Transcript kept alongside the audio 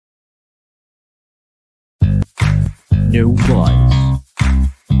No lies,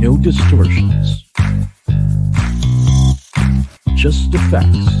 no distortions, just the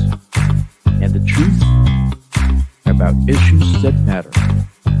facts and the truth about issues that matter.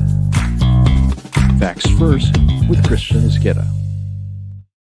 Facts First with Christian Esqueda.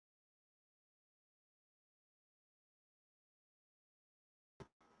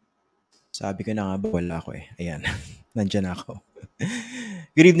 Sabi ko na nga ba wala ako eh. Ayan, nandyan ako.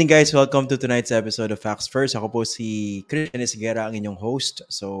 Good evening guys, welcome to tonight's episode of Facts First. Ako po si Christian Esguera, ang inyong host.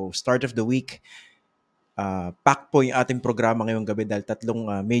 So, start of the week, pack po yung ating programa ngayong gabi dahil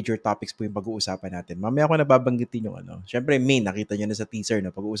tatlong major topics po yung pag-uusapan natin. Mamaya ko nababanggitin yung Siyempre, main, nakita nyo na sa teaser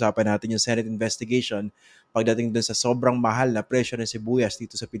na pag-uusapan natin yung Senate investigation pagdating dun sa sobrang mahal na presyo ng sibuyas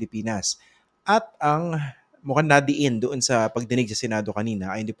dito sa Pilipinas. At ang mukhang nadiin doon sa pagdinig sa Senado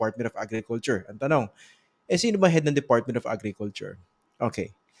kanina ay Department of Agriculture. Ang tanong, sino ba head ng Department of Agriculture?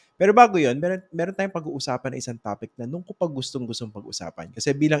 Okay. Pero bago yun, meron tayong pag-uusapan na isang topic na nung ko pa gustong pag-usapan. Kasi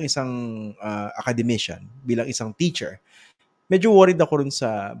bilang isang academician, bilang isang teacher, medyo worried ako rin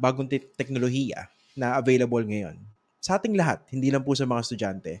sa bagong teknolohiya na available ngayon. Sa ating lahat, hindi lang po sa mga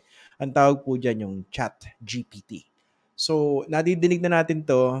estudyante. Ang tawag po dyan yung Chat GPT. So, nadidinig na natin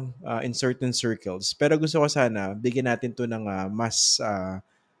to in certain circles. Pero gusto ko sana, bigyan natin to ng mas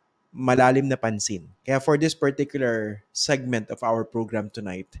malalim na pansin. Kaya for this particular segment of our program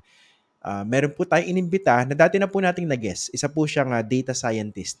tonight, meron po tayong inimbita na dati na po nating nag-guest. Isa po siyang data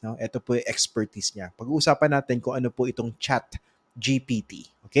scientist. No? Ito po yung expertise niya. Pag-uusapan natin kung ano po itong Chat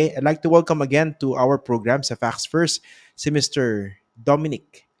GPT. Okay? I'd like to welcome again to our program sa Facts First, si Mr.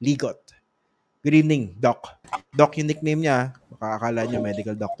 Dominic Ligot. Good evening, Doc. Doc, yung nickname niya, makakakala niyo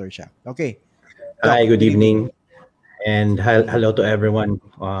medical doctor siya. Okay. Doc, hi, good evening. And hello to everyone,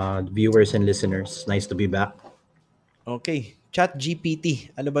 viewers and listeners. Nice to be back. Okay. Chat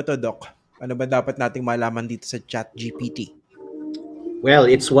GPT. Ano ba to, Doc? Ano ba dapat nating malaman dito sa Chat GPT? Well,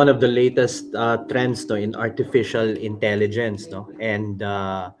 it's one of the latest trends in artificial intelligence. And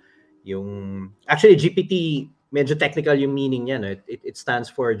actually, GPT, medyo technical yung meaning niya. No? It stands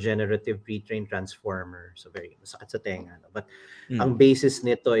for Generative Pre-trained Transformer. So very masakit sa tenga. No? But ang basis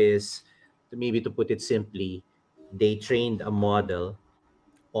nito is, to put it simply, they trained a model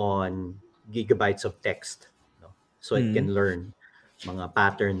on gigabytes of text. So it can learn mga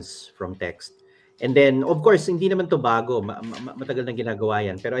patterns from text. And then, of course, hindi naman to bago. Matagal na ginagawa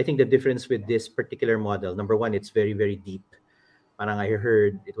yan. Pero I think the difference with this particular model, number one, it's very, very deep. Parang I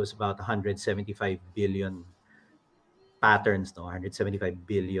heard it was about 175 billion patterns, 175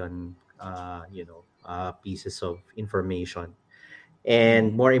 billion, pieces of information.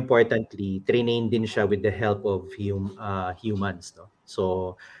 And more importantly, trained din siya with the help of humans.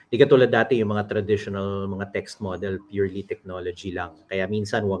 So, di katulad dati yung mga traditional mga text model, purely technology lang. Kaya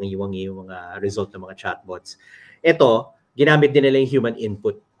minsan wangi-wangi yung mga result ng mga chatbots. Ito, ginamit din nila yung human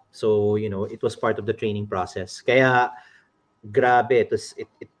input. So, it was part of the training process. Kaya, grabe.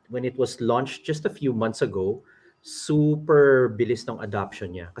 When it was launched just a few months ago, super bilis ng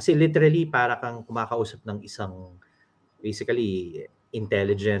adoption niya. Kasi literally, para kang kumakausap ng isang basically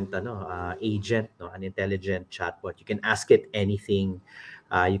intelligent agent, an intelligent chatbot. You can ask it anything.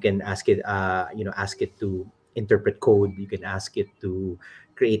 You can ask it ask it to interpret code. You can ask it to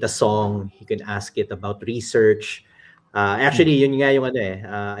create a song. You can ask it about research. Actually, yun nga yung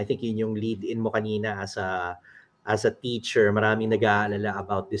I think yun yung lead in mo kanina as a teacher. Maraming nag-aalala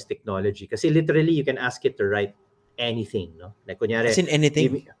about this technology kasi literally you can ask it to write anything, no? Like kunyari, As in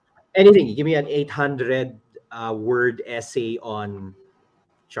anything? Anything. Give me an 800 word essay on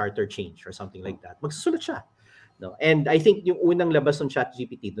charter change or something like that. Magsusulat siya. No? And I think yung unang labas ng Chat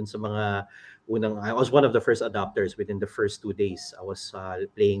GPT dun sa mga I was one of the first adopters within the first 2 days. I was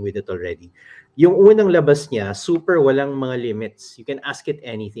playing with it already. Yung unang labas niya, super walang mga limits. You can ask it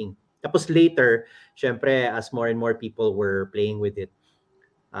anything. Tapos later, syempre, as more and more people were playing with it,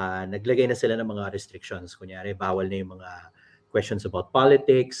 naglagay na sila ng mga restrictions. Kunyari, bawal na yung mga questions about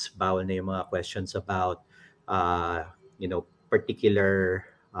politics, bawal na yung mga questions about particular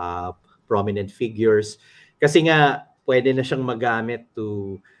prominent figures. Kasi nga, pwede na siyang magamit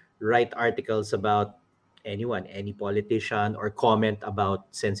to write articles about anyone, any politician, or comment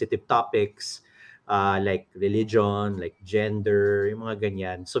about sensitive topics like religion, like gender, yung mga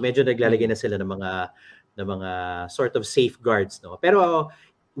ganyan. So medyo naglalagay na sila ng mga sort of safeguards, no? Pero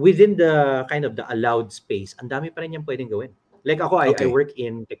within the kind of the allowed space, ang dami pa rin niyang pwedeng gawin. Like ako, I work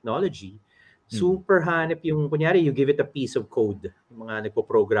in technology. Super hanip yung, kunyari, you give it a piece of code, yung mga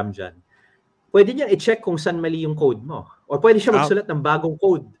nagpo-program dyan. Pwede niya i-check kung saan mali yung code mo. Or pwede siya magsulat ng bagong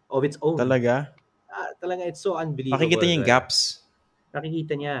code of its own. Talaga? Talaga, it's so unbelievable. Makikita niya yung gaps.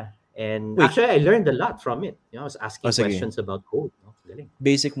 Nakikita niya. And Wait, actually, I learned a lot from it. I was asking sige. questions about code. No? Galing.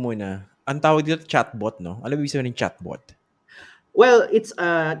 Basic muna. Ang tawag dito chatbot, no? Ano ibig sabihin ng chatbot? Well, it's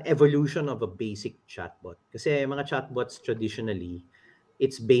an evolution of a basic chatbot. Kasi mga chatbots traditionally,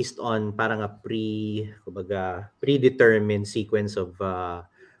 it's based on parang a predetermined sequence of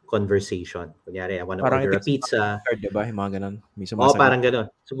conversation. Kunyari, I want to Parang order ito a pizza. card, diba? Yung mga ganun. May Oo, sumasagot. parang gano'n.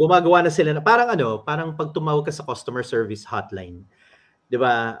 So gumagawa na sila na parang pag tumawag ka sa customer service hotline, 'di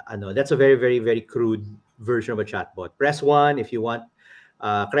ba? That's a very very very crude version of a chatbot. Press 1 if you want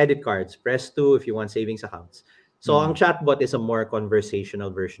credit cards, press 2 if you want savings accounts. So ang chatbot is a more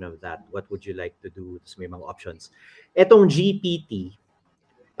conversational version of that. What would you like to do? Tapos may mga options. Etong GPT,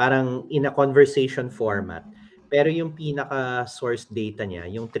 parang in a conversation format. Pero yung pinaka source data niya,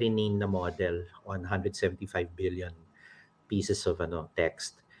 yung trained na model on 175 billion pieces of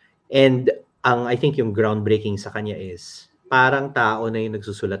text. And I think yung groundbreaking sa kanya is parang tao na yung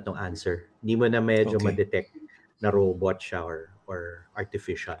nagsusulat ng answer. Hindi mo na medyo Okay. ma-detect na robot siya or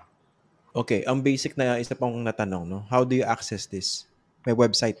artificial. Okay, ang basic na isa pang natanong, no? How do you access this? May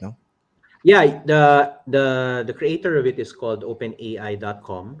website, no? Yeah, the creator of it is called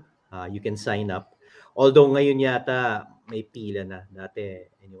openai.com. You can sign up. Although ngayon yata may pila na. Dati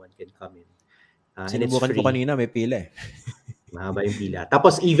anyone can come in. And it's Sinubukan ko free. kanina, may pila eh. Mahaba yung pila.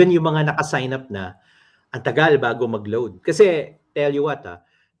 Tapos even yung mga naka-sign up na, ang tagal bago mag-load. Kasi tell you what,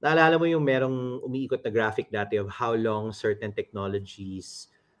 naalala mo yung merong umiikot na graphic dati of how long certain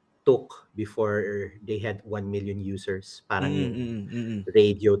technologies took before they had 1 million users. Parang yung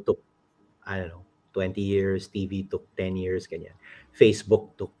radio took, I don't know, 20 years, TV took 10 years, ganyan.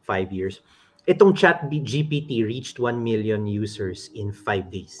 Facebook took 5 years. Itong Chat GPT reached 1 million users in 5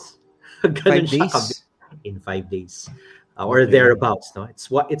 days. Ganun 5 siya days? in 5 days. Or Okay. thereabouts, no?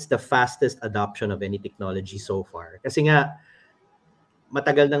 It's the fastest adoption of any technology so far. Kasi nga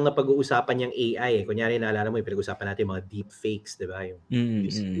matagal nang napag-uusapan yung AI eh. Kunyari naalala mo yung pinag-usapan natin yung mga deep fakes, 'di ba? Yung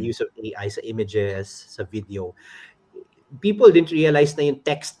use of AI sa images, sa video. People didn't realize na yung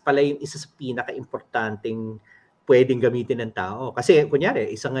text pala yung isa sa pinaka-importanting pwedeng gamitin ng tao. Kasi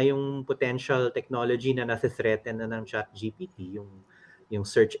kunyari, isa nga yung potential technology na nasa-threaten na ng Chat GPT, yung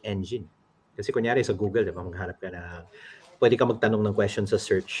search engine. Kasi kunyari sa Google, 'di ba, maghanap ka na pwede ka magtanong ng question sa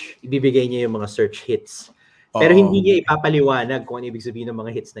search. Ibibigay niya yung mga search hits. Pero hindi niya ipapaliwanag kung ano ibig sabihin ng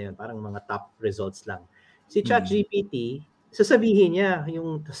mga hits na yun. Parang mga top results lang. Si ChatGPT, sasabihin niya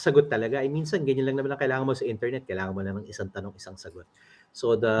yung sagot talaga. Minsan, ganyan lang naman ang kailangan mo sa internet. Kailangan mo lang ng isang tanong, isang sagot.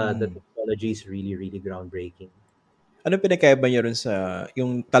 So, the technology is really, really groundbreaking. Ano pinakaiba niya rin sa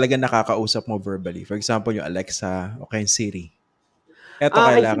yung talagang nakakausap mo verbally? For example, yung Alexa o kaya yung Siri. Eto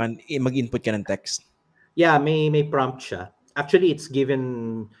kailangan mag-input ka ng text. Yeah, may prompt siya. Actually, it's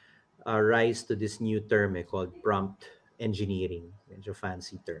given rise to this new term called prompt engineering. Medyo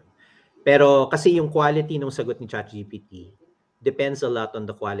fancy term. Pero kasi yung quality ng sagot ni ChatGPT depends a lot on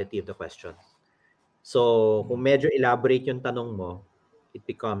the quality of the question. So, kung medyo elaborate yung tanong mo, it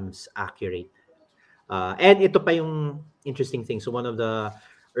becomes accurate. And ito pa yung interesting thing. So, one of the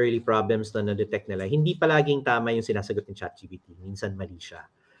early problems na na-detect nila, hindi palaging tama yung sinasagot ni ChatGPT. Minsan mali siya.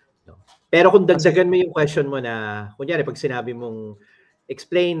 No? Pero kung dagdagan mo yung question mo na, kunyari, pag sinabi mong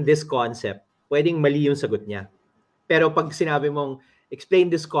explain this concept, pwedeng mali yung sagot niya. Pero pag sinabi mong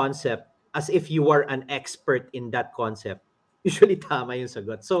explain this concept as if you are an expert in that concept, usually tama yung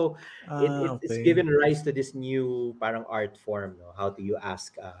sagot. So, it's given rise to this new parang art form, no? How do you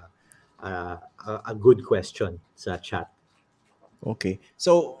ask a good question sa chat? Okay.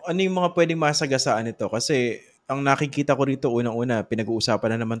 So, ano yung mga pwedeng masagasaan nito? Kasi, ang nakikita ko rito, unang-una,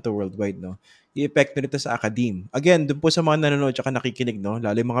 pinag-uusapan na naman to worldwide, no? Yung epekto nito sa academe. Again, dun po sa mga nanonood at nakikinig, no?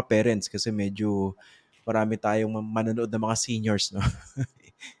 Lalo yung mga parents kasi medyo marami tayong manonood ng mga seniors, no?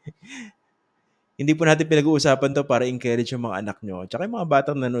 Hindi po natin pinag-uusapan to para encourage yung mga anak nyo. Tsaka yung mga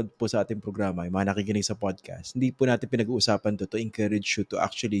batang nanonood po sa ating programa, yung mga nakikinig sa podcast. Hindi po natin pinag-uusapan to encourage you to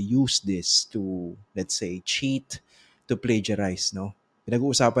actually use this to, let's say, cheat, to plagiarize, no?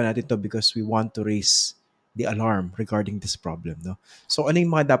 Pinag-uusapan natin to because we want to raise the alarm regarding this problem, no? So, ano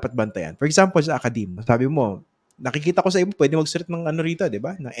yung mga dapat bantayan? For example, sa academe, sabi mo, nakikita ko sa iba, pwede magsulat ng ano rito, di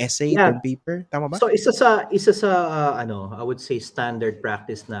ba? Ng essay, term paper, tama ba? So, isa sa I would say standard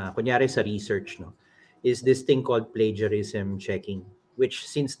practice na, kunyari sa research, no, is this thing called plagiarism checking, which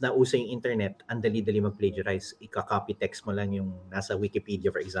since nauso yung internet, ang dali-dali mag-plagiarize. Ika-copy text mo lang yung nasa Wikipedia,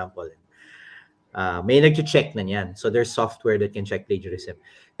 for example. May nag-check na niyan. So there's software that can check plagiarism.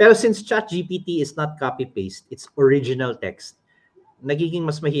 Pero since ChatGPT is not copy-paste, it's original text, nagiging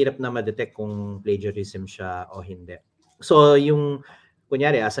mas mahirap na ma-detect kung plagiarism siya o hindi. So yung,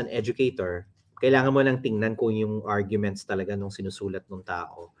 kunyari, as an educator, kailangan mo lang tingnan kung yung arguments talaga nung sinusulat ng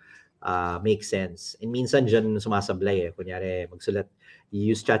tao make sense. And minsan dyan sumasablay eh. Kunyari, you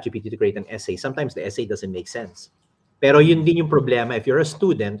use Chat GPT to create an essay. Sometimes the essay doesn't make sense. Pero yun din yung problema. If you're a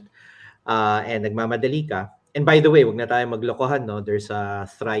student and nagmamadali ka, and by the way, wag na tayo maglokohan, no? There's a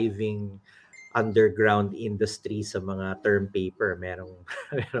thriving underground industry sa mga term paper. Merong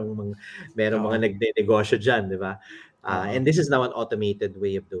mga nagnenegosyo dyan, di ba? And this is now an automated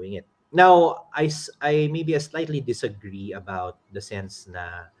way of doing it. Now, I maybe slightly disagree about the sense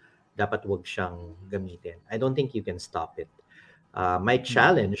na dapat wag siyang gamitin. I don't think you can stop it. My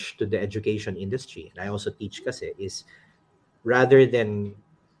challenge to the education industry, and I also teach kasi, is rather than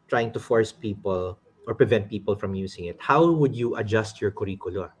trying to force people or prevent people from using it, how would you adjust your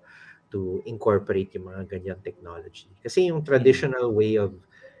curricula to incorporate yung mga ganyan technology? Kasi yung traditional way of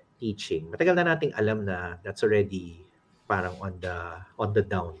teaching, matagal na nating alam na that's already parang on the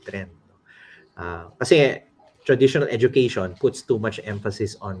downtrend. Kasi traditional education puts too much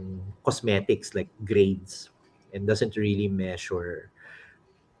emphasis on cosmetics like grades and doesn't really measure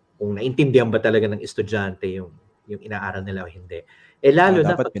kung naintindihan ba talaga ng estudyante yung inaaral nila o hindi. Lalo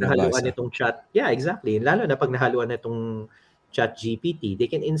na pag nahaluan itong chat. Yeah, exactly. Lalo na pag nahaluan itong Chat GPT, they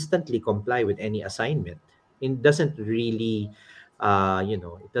can instantly comply with any assignment. It doesn't really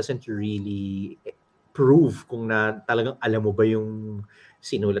it doesn't really prove kung talagang alam mo ba yung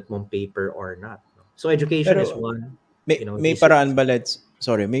sinulat mong paper or not. So education is one. May paraan ba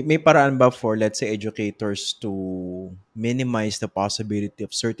may paraan ba for, let's say, educators to minimize the possibility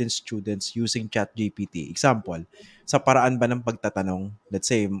of certain students using Chat GPT? Example, sa paraan ba ng pagtatanong, let's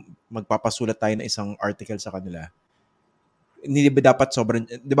say, magpapasulat tayo ng isang article sa kanila. Hindi ba dapat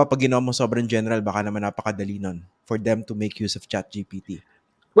di ba pag ginawa mo sobrang general, baka naman napakadali nun for them to make use of Chat GPT?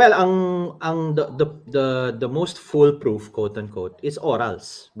 Well, the most foolproof, quote unquote, is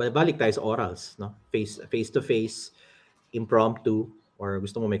orals. Balik tayo sa orals, no? Face to face, impromptu, or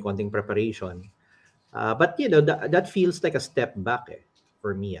gusto mo may konting preparation. But that feels like a step back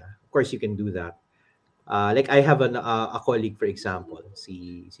for me. Of course, you can do that. Like I have a colleague, for example,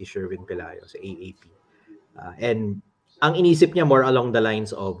 si Sherwin Pelayo sa AAP. And ang inisip niya more along the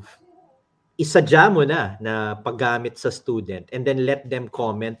lines of isadya mo na paggamit sa student and then let them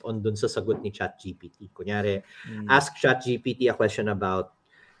comment on dun sa sagot ni ChatGPT. Kunyari, ask ChatGPT a question about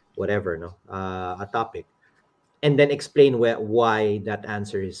whatever, a topic, and then explain why that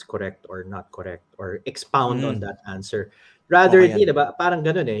answer is correct or not correct, or expound on that answer. Rather, diba, parang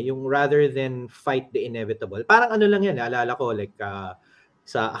ganun yung rather than fight the inevitable. Parang ano lang yan, naalala ko, like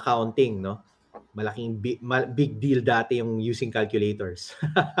sa accounting, no? Malaking big deal dati yung using calculators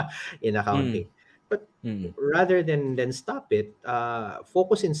in accounting. But rather than stop it,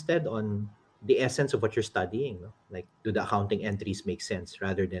 focus instead on the essence of what you're studying. No? Like, do the accounting entries make sense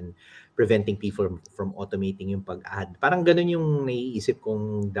rather than preventing people from automating yung pag-add? Parang ganun yung naiisip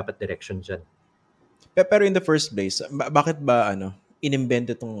kong dapat direction dyan. Pero in the first place, bakit ba inimbent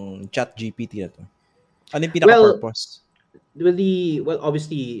itong Chat GPT na to? Ano yung pinaka-purpose? Well,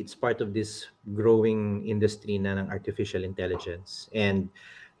 obviously, it's part of this growing industry na ng artificial intelligence. And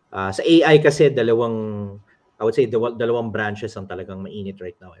sa AI kasi, I would say, dalawang branches ang talagang mainit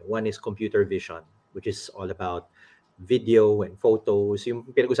right now. One is computer vision, which is all about video and photos. Yung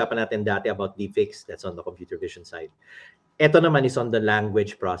pinag-usapan natin dati about deepfakes, that's on the computer vision side. Ito naman is on the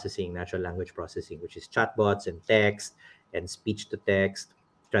language processing, natural language processing, which is chatbots and text and speech-to-text,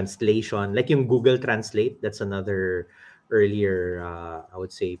 translation. Like yung Google Translate, that's another earlier, I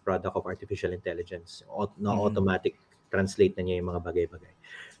would say, product of artificial intelligence. Automatic translate na niya yung mga bagay-bagay.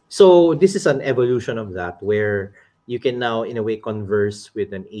 So this is an evolution of that where you can now, in a way, converse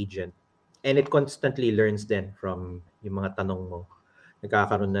with an agent. And it constantly learns then from yung mga tanong mo.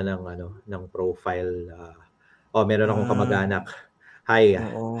 Nagkakaroon na ng profile. Meron akong kamag-anak. Hi,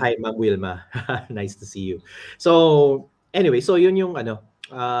 Ma'am Wilma. Nice to see you. So anyway, so yun yung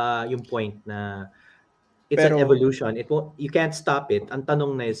yung point na it's an evolution. You can't stop it. Ang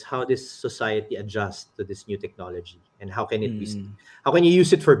tanong na is how this society adjusts to this new technology and how can it be, how can you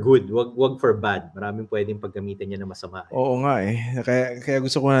use it for good, wag for bad. Maraming pwedeng paggamitan niya na masama. Oo nga Kaya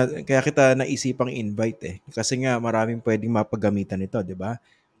gusto ko kaya kita naisipang invite kasi nga maraming pwedeng mapagamitan nito, 'di ba?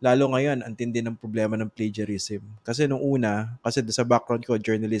 Lalo ngayon, ang tindi ng problema ng plagiarism. Kasi nung una, kasi sa background ko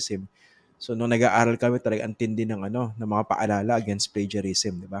journalism. So nung nag-aaral kami talaga ang tindi ng ng mga paalala against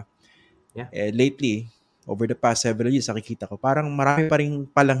plagiarism, 'di ba? Yeah. Lately, over the past several years, nakikita ko, parang marami pa rin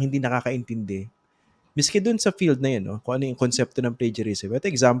palang hindi nakakaintindi. Miski dun sa field na yun, kung ano yung konsepto ng plagiarism. Ito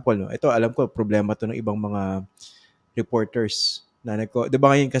example, ito alam ko, problema to ng ibang mga reporters. Di ba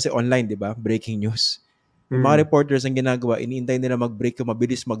ngayon kasi online, di ba? Breaking news. Yung mga reporters ang ginagawa, iniintay nila mag-break kung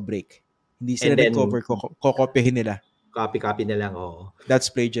mabilis mag-break. Hindi sila nag-cover, kokopyahin nila. Copy na lang, oo.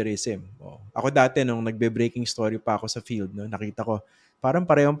 That's plagiarism. Ako dati, nung nagbe-breaking story pa ako sa field, no, nakita ko, parang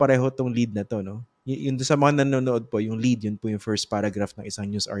parehong-pareho tong lead na to. No? Yun sa mga nanonood po, yung lead, yun po yung first paragraph ng isang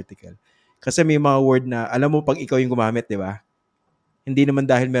news article. Kasi may mga word na, alam mo pag ikaw yung gumamit, di ba? Hindi naman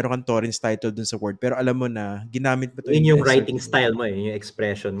dahil meron kang torrents title dun sa word, pero alam mo na ginamit mo to Yun in yung a writing certain way. style mo, yung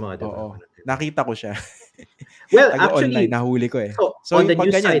expression mo, di ba? Oo. Nakita ko siya. Well, Taga-online, actually, nahuli ko eh. so on the yung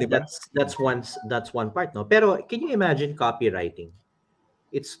pag news ganyan, side, di ba? that's one part, no? Pero can you imagine copywriting?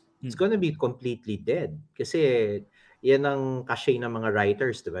 It's gonna be completely dead. Kasi yan ang cachet ng mga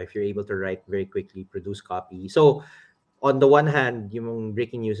writers, di ba? If you're able to write very quickly, produce copy. So, on the one hand, yung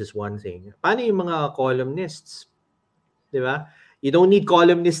breaking news is one thing. Paano yung mga columnists? Di ba? You don't need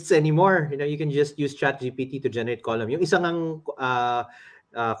columnists anymore. You can just use Chat GPT to generate column. Yung isang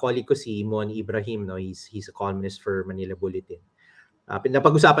colleague ko si Mon Ibrahim, no? He's a columnist for Manila Bulletin.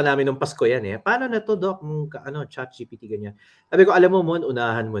 Napag-usapan namin nung Pasko yan eh. Paano na to, Doc? Chat GPT, ganyan. Sabi ko, alam mo, Mon,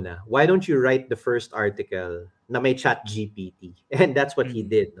 unahan mo na. Why don't you write the first article na may Chat GPT? And that's what he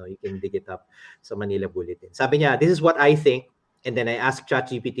did. No? You can dig it up sa Manila Bulletin. Sabi niya, this is what I think. And then I asked Chat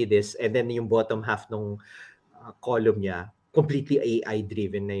GPT this. And then yung bottom half nung column niya, completely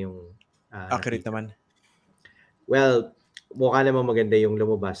AI-driven na yung Accurate nakita. naman. Well, mukha naman maganda yung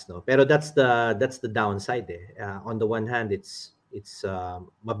lumabas, no? Pero that's the downside eh. On the one hand, it's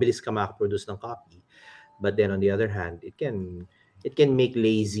mabilis ka makaproduce ng copy, but then on the other hand, it can make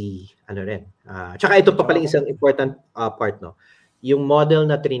lazy rin. Tsaka ito pa pala isang important part, no? Yung model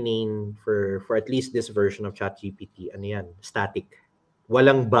na trinain for at least this version of ChatGPT, static.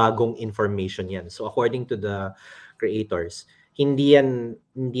 Walang bagong information yan. So according to the creators, hindi yan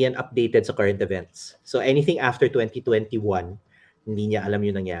updated sa current events. So anything after 2021, hindi niya alam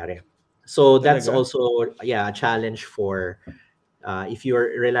yung nangyari. So that's also a challenge for if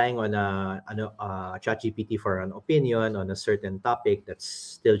you're relying on ChatGPT for an opinion on a certain topic that's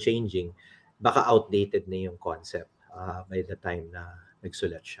still changing, baka outdated na yung concept by the time na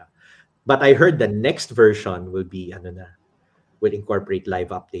nagsulat siya. But I heard the next version will be will incorporate live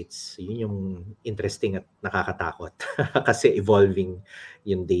updates. Yun yung interesting at nakakatakot kasi evolving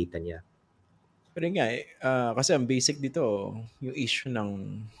yung data niya. Pero nga kasi ang basic dito, yung issue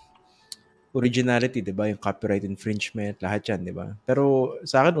ng originality, di ba? Yung copyright infringement, lahat yan, di ba? Pero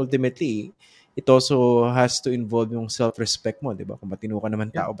sa akin, ultimately, it also has to involve yung self-respect mo, di ba? Kung matino ka naman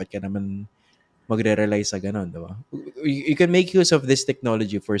tao, ba't ka naman magre-rely sa ganon, di ba? You can make use of this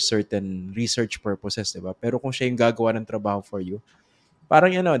technology for certain research purposes, di ba? Pero kung siya yung gagawa ng trabaho for you,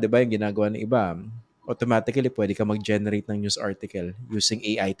 parang di ba, yung ginagawa ng iba, automatically pwede ka mag-generate ng news article using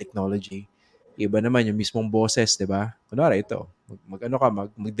AI technology. Iba naman yung mismong boses, di ba? Kunwari ito,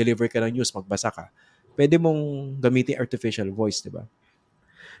 mag-deliver ka ng news, magbasa ka. Pwede mong gamitin artificial voice, di ba?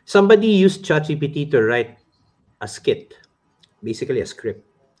 Somebody used ChatGPT to write a skit, basically a script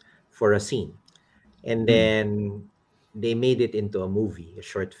for a scene. And then they made it into a movie, a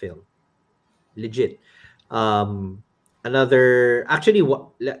short film. Legit. Actually,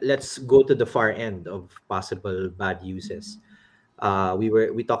 let's go to the far end of possible bad uses.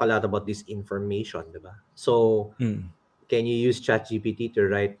 We talk a lot about this information, diba? So, can you use ChatGPT to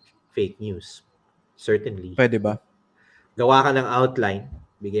write fake news? Certainly. Pwede ba? Gawa ka ng outline,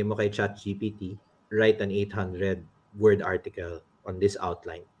 bigay mo kay ChatGPT, write an 800-word article on this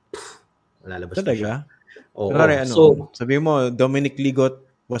outline. Malalabas na siya. Oo. Sabi mo, Dominic Ligot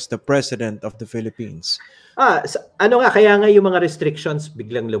was the president of the Philippines. Kaya nga yung mga restrictions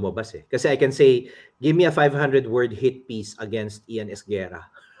biglang lumabas eh. Kasi I can say, give me a 500-word hit piece against Ian Esguerra.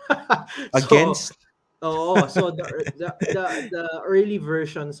 Against? So the early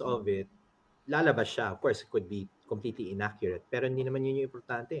versions of it, lalabas siya. Of course, it could be completely inaccurate. Pero hindi naman yun yung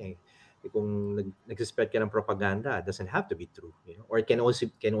importante eh. Kung nag-spread ka ng propaganda, it doesn't have to be true, or it can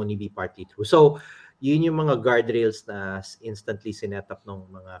only be partly true. So, yun yung mga guardrails na instantly sinet up ng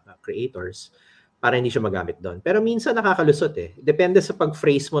mga creators para hindi siya magamit doon. Pero minsan nakakalusot eh. Depende sa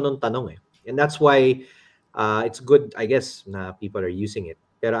pag-phrase mo ng tanong eh. And that's why it's good, I guess, na people are using it.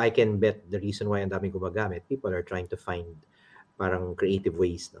 Pero I can bet the reason why ang daming gumagamit, people are trying to find parang creative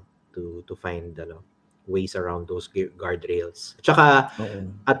ways to find ways around those guardrails. Tsaka,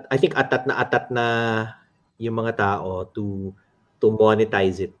 I think atat na yung mga tao to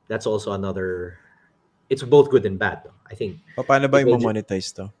monetize it. That's also another, it's both good and bad. I think. Paano ba yung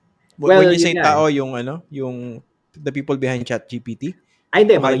monetize to? Well, when you say tao, yung the people behind Chat GPT? Ay,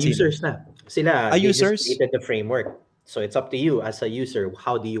 hindi, mga users na. Sila, they users? just created the framework. So it's up to you as a user,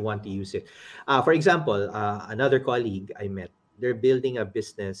 how do you want to use it? For example, another colleague I met, they're building a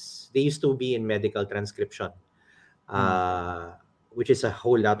business. They used to be in medical transcription, which is a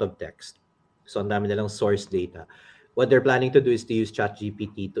whole lot of text. So ang dami nilang source data. what they're planning to do is to use Chat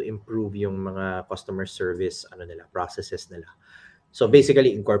GPT to improve yung mga customer service processes nila. So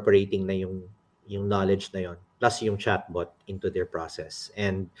basically incorporating na yung knowledge na yon plus yung chatbot into their process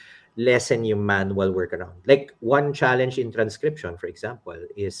and lessen yung manual workaround. Like one challenge in transcription, for example,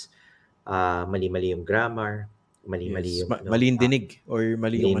 is mali-mali yung grammar, mali-mali Yes. yung Mali yung dinig or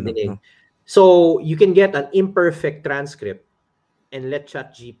mali yung dinig. no? So you can get an imperfect transcript and let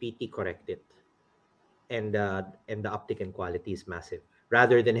ChatGPT correct it. And the uptick in quality is massive.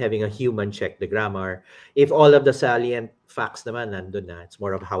 Rather than having a human check the grammar, if all of the salient facts naman nandun na, it's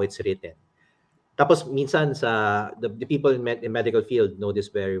more of how it's written. Tapos minsan sa the people in medical field know this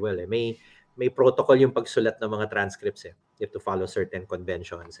very well. May protocol yung pagsulat ng mga transcripts eh. You have to follow certain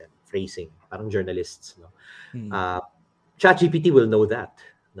conventions and phrasing, parang journalists, no. ChatGPT will know that,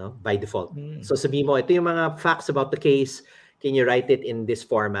 no, by default. So sabihin mo, ito yung mga facts about the case, can you write it in this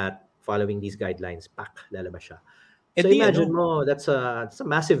format following these guidelines? Pak, lalabas siya. So imagine mo, that's a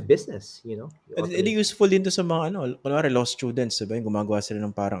massive business, you know. Edi useful din to sa mga kunwari law students, diba? Yung gumagawa sila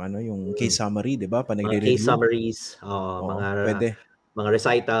ng parang yung case summary, diba? Pa nagre-review. Case summaries, pwede. Mga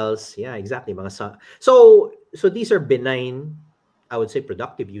recitals, yeah, exactly. So these are benign, I would say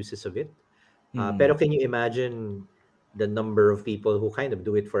productive uses of it. Pero can you imagine the number of people who kind of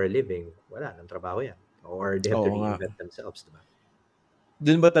do it for a living? Wala nang trabaho yan. Or they have to reinvent themselves, diba?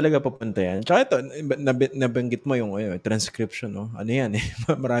 Doon ba talaga papunta yan? Tsaka ito, nabanggit mo yung transcription, no? Ano yan eh?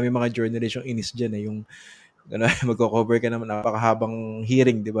 Marami mga journalists yung inis dyan eh. Yung magko-cover ka naman napakahabang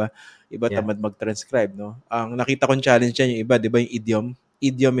hearing, di ba? Iba tamad mag-transcribe, no? Ang nakita kong challenge dyan yung iba, di ba yung idiom?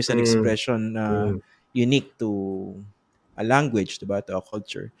 Idiom is an expression na unique to a language, di ba? To a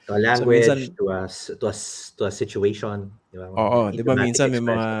culture. To a language, so to a situation. Oo, di ba minsan may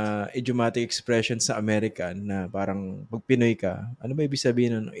mga idiomatic expressions sa American na parang pag Pinoy ka, ano ba ibig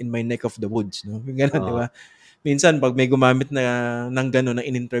sabihin nun? In my neck of the woods, no? Ganun, di ba? Minsan, pag may gumamit na ng gano'n na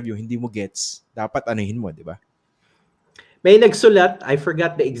in-interview, hindi mo gets, dapat anuhin mo, di ba? May nagsulat, I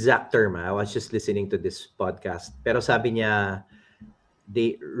forgot the exact term. I was just listening to this podcast. Pero sabi niya,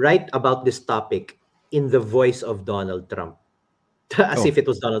 they write about this topic in the voice of Donald Trump. As if it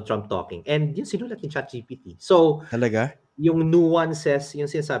was Donald Trump talking. And yun sinulat ni ChatGPT. So, talaga? Yung nuances, yung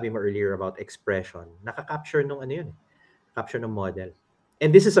sinasabi mo earlier about expression, nakaka-capture nung capture ng model. And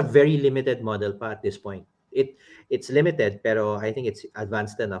this is a very limited model pa at this point. It's limited, pero I think it's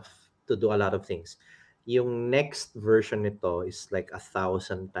advanced enough to do a lot of things. Yung next version nito is like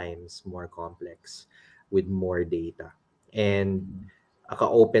 1,000 times more complex with more data. And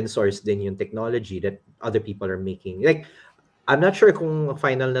open source din yung technology that other people are making. Like, I'm not sure kung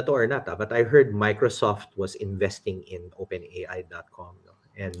final na to or not, but I heard Microsoft was investing in OpenAI.com. No?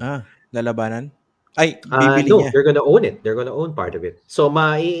 And lalabanan? Ay, bibili no, niya. they're gonna own it. They're gonna own part of it. So,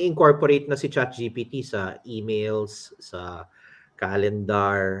 ma-incorporate na si ChatGPT sa emails, sa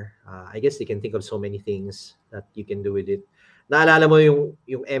calendar. I guess they can think of so many things that you can do with it. Naalala mo yung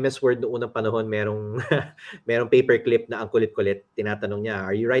MS Word noong unang panahon, merong paperclip na ang kulit-kulit. Tinatanong niya,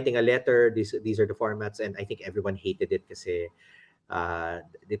 are you writing a letter? These are the formats. And I think everyone hated it kasi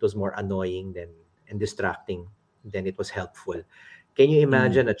it was more annoying and distracting than it was helpful. Can you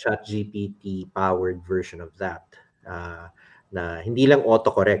imagine a ChatGPT powered version of that? Na hindi lang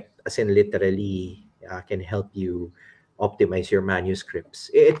autocorrect, as in literally can help you optimize your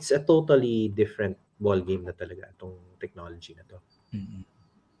manuscripts. It's a totally different ballgame na talaga itong technology na to.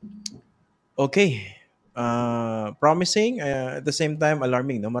 Okay. Promising, at the same time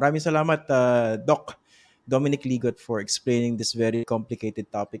alarming. No? Maraming salamat, Doc Dominic Ligot, for explaining this very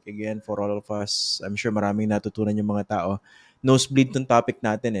complicated topic again for all of us. I'm sure maraming natutunan yung mga tao. Nosebleed tong topic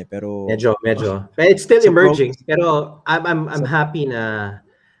natin eh, pero medyo. But it's still emerging. Pero I'm happy na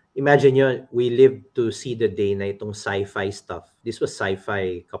imagine nyo, we lived to see the day na itong sci-fi stuff. This was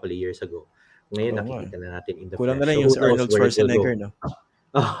sci-fi a couple of years ago. Ngayon nakikita na natin in the kulang flesh. na lang yung Arnold Schwarzenegger, no?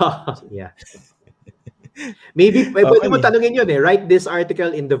 Yeah. Maybe, pwede mo tanungin yun eh. Write this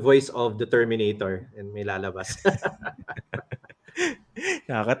article in the voice of the Terminator and may lalabas.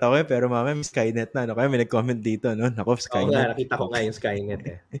 Nakakatawa pero mamaya may Skynet na. No? Kaya may nag-comment dito, no? Nako, Skynet. Nakita ko nga yung Skynet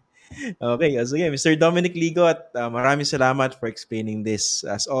eh. Okay, sige, Mr. Dominic Ligot, maraming salamat for explaining this.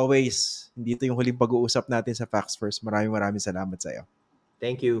 As always, hindi ito yung huling pag-uusap natin sa Facts First. Maraming salamat sa iyo.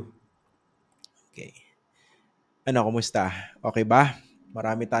 Thank you. Okay. Ano, kumusta? Okay ba?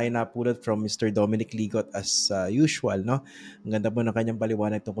 Marami tayo napulot from Mr. Dominic Ligot as usual, no? Ang ganda po ng kanyang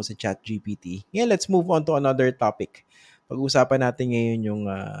paliwanag tungkol sa Chat GPT. Ngayon, let's move on to another topic. Pag-usapan natin ngayon yung,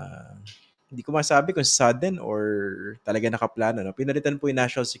 hindi ko masabi kung sudden or talaga nakaplano, no? Pinalitan po yung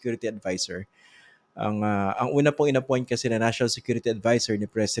National Security Advisor Ang una pong inappoint kasi na National Security Advisor ni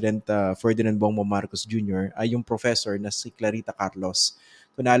President Ferdinand Bongbong Marcos Jr. ay yung professor na si Clarita Carlos.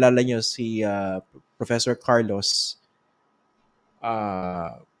 Kung naalala nyo, si Professor Carlos,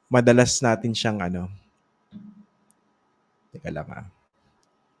 madalas natin siyang teka lang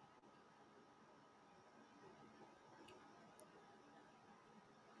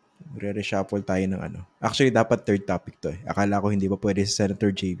re-reshuffle tayo ng Actually, dapat third topic to eh. Akala ko hindi pa pwede si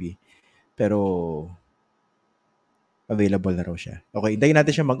Senator JB. Pero available na raw siya. Okay, hintayin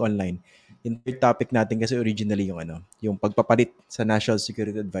natin siya mag-online. Yung third topic natin kasi originally yung pagpapalit sa National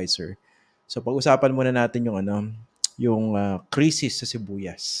Security Advisor. So pag-usapan muna natin yung crisis sa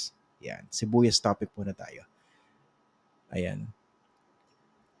sibuyas. Yan, sibuyas topic muna tayo. Ayan.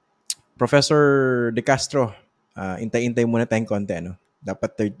 Professor De Castro, intay-intay muna tayong konti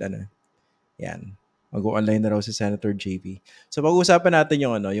Dapat third Yan. Mag-online na raw si Senator JV. So pag-uusapan natin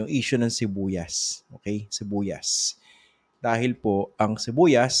yung issue ng sibuyas. Okay? Sibuyas. Dahil po ang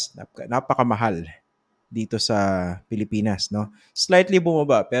sibuyas napakamahal dito sa Pilipinas, no? Slightly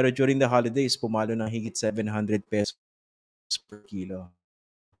bumaba pero during the holidays pumalo ng higit 700 pesos per kilo.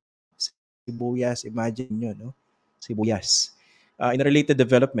 Sibuyas, imagine nyo, no? Sibuyas. In a related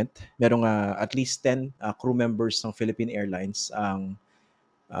development, merong at least 10 crew members ng Philippine Airlines ang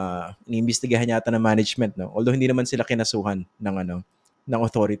iniimbestigahan yata ng management, no? Although hindi naman sila kinasuhan ng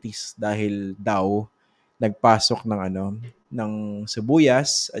authorities dahil daw nagpasok ng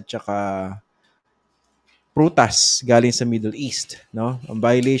sibuyas at saka prutas galing sa Middle East, no? Ang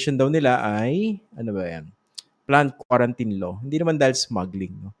violation daw nila ay planned quarantine law. Hindi naman dahil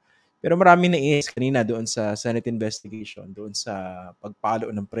smuggling, no? Pero marami na kanina doon sa Senate investigation, doon sa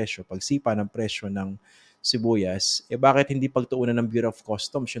pagpalo ng presyo, pagsipa ng presyo ng sibuyas, bakit hindi pagtuunan ng Bureau of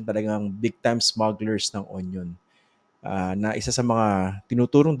Customs yung talagang big-time smugglers ng onion? Na isa sa mga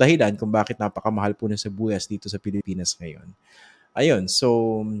tinuturong dahilan kung bakit napakamahal po ng sibuyas dito sa Pilipinas ngayon. Ayun,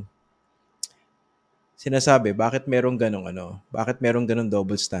 so sinasabi, bakit merong ganong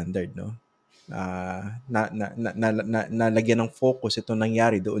double standard, no? Nalagyan ng focus itong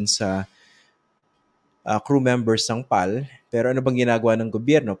nangyari doon sa crew members ng PAL, pero ano bang ginagawa ng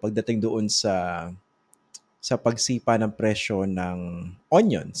gobyerno pagdating doon sa pagsipa ng presyo ng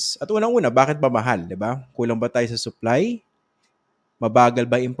onions? At unang-una, bakit ba mahal, di ba? Kulang ba tayo sa supply? Mabagal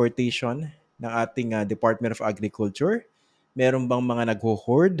ba importation ng ating Department of Agriculture? Meron bang mga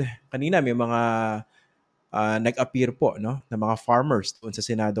nagho-hoard? Kanina may mga nag-appear po, no, na mga farmers doon sa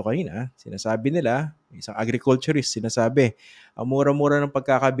Senado kanina. Sinasabi nila, isang agriculturist sinasabi, ang mura-mura ng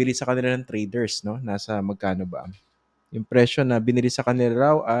pagkakabili sa kanila ng traders, no? Nasa magkano ba? Yung presyo na binili sa kanila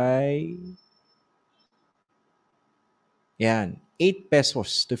raw ay 8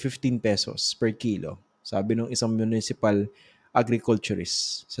 pesos to 15 pesos per kilo. Sabi nung isang municipal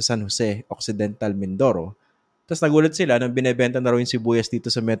agriculturist sa San Jose, Occidental, Mindoro. Tapos nagulat sila nang binebenta na raw yung sibuyas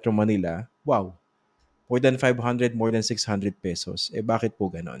dito sa Metro Manila. Wow! More than 500, more than 600 pesos. Bakit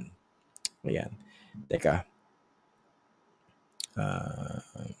po ganon? Ayan. Teka.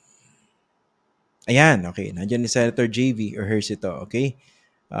 Ayan, okay. Nandiyan ni Senator JV or hers ito, okay?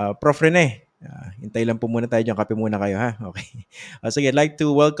 Prof. Rene, hintay lang po muna tayo dyan. Kape muna kayo, ha? Okay. Sige, I'd like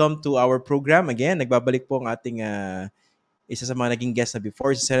to welcome to our program. Again, nagbabalik po ang ating isa sa mga naging guest na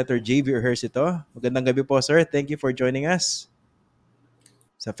before, si Senator JV or hers ito. Magandang gabi po, sir. Thank you for joining us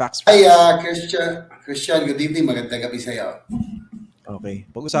sa Facts. Hi, Christian. Good evening. Magandang gabi sa iyo. Okay.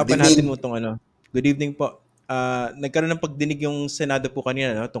 Pag-usapan natin mo itong Good evening po. Nagkaroon ng pagdinig yung Senado po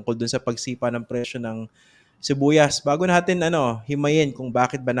kanina, no, tungkol dun sa pagsipa ng presyo ng sibuyas. Bago natin himayin kung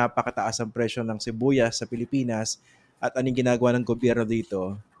bakit ba napakataas ang presyo ng sibuyas sa Pilipinas at anong ginagawa ng gobyerno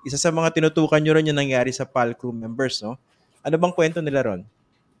dito. Isa sa mga tinutukan nyo rin yung nangyari sa PAL crew members, no? Ano bang kwento nila ron?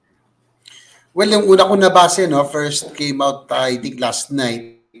 Well, yung una ko nabase, no, first came out, I think last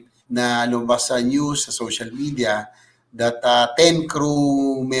night, na lumabas sa news, sa social media, that 10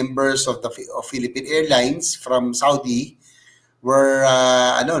 crew members of Philippine Airlines from Saudi were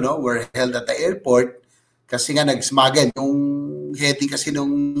held at the airport kasi nga nag-smuggle. Yung heading kasi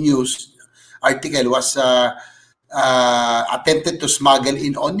nung news article was attempted to smuggle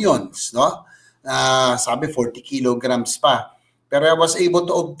in onions, no? Sabi 40 kilograms pa. Pero I was able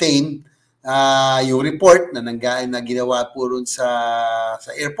to obtain yung report na ginawa po ron sa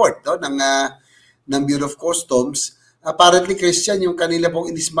airport, no, ng Bureau of Customs. Apparently, Christian, yung kanila pong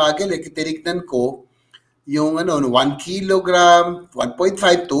in-smuggle, tinignan ko, yung 1 kilogram,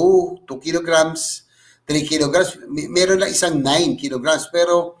 1.5 to 2 kilograms, 3 kilograms, meron lang isang 9 kilograms.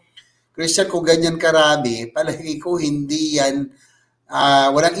 Pero, Christian, kung ganyan karami, palagi ko hindi yan,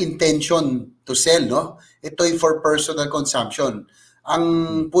 walang intention to sell, no? Ito ay for personal consumption. Ang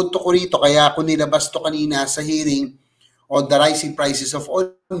punto ko rito, kaya ako nilabas to kanina sa hearing on the rising prices of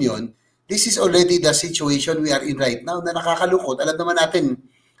onion, this is already the situation we are in right now na nakakalungkot. Alam naman natin,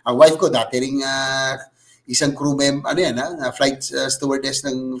 ang wife ko dati ring isang crew member, flight stewardess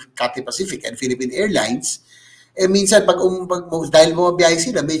ng Cathay Pacific and Philippine Airlines. Minsan, dahil bumabiyahe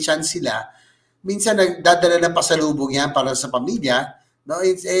sila, may chance sila, minsan nagdadala ng pasalubong yan para sa pamilya. No?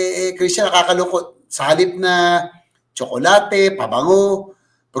 Christian, nakakalungkot. Sa halip na tsokolate, pabango,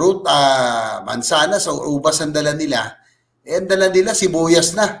 fruit, mansanas, o ubas ang dala nila, ang dala nila,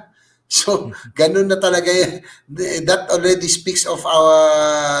 sibuyas na. So, ganun na talaga yan. That already speaks of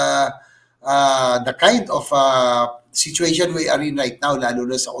the kind of situation we are in right now, lalo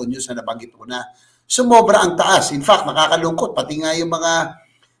na sa onions na nabanggit ko na. Sumobra ang taas. In fact, nakakalungkot. Pati nga yung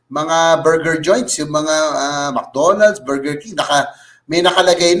mga burger joints, yung mga McDonald's, Burger King, may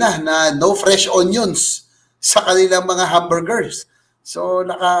nakalagay na no fresh onions sa kanilang mga hamburgers. So,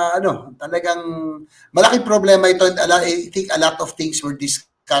 talagang malaking problema ito. I think a lot of things were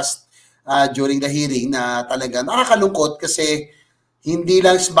discussed during the hearing na talaga nakakalungkot kasi hindi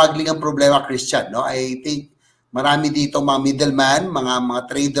lang smuggling ang problema, Christian. No? I think marami dito mga middleman, mga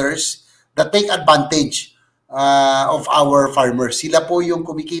traders that take advantage of our farmers. Sila po yung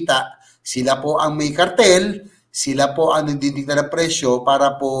kumikita, sila po ang may kartel, sila po ang nagdidikta ng presyo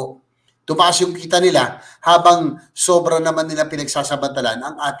para po tumaas yung kita nila habang sobra naman nila pinagsasabantalan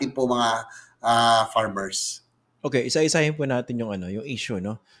ang ating po mga farmers. Okay, isa-isahin po natin yung issue,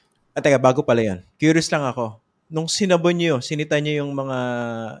 no? At teka, bago pala yan. Curious lang ako. Nung sinabon niyo, sinita niyo yung mga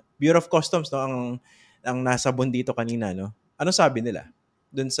Bureau of Customs, no, ang nasabon dito kanina, no? Ano sabi nila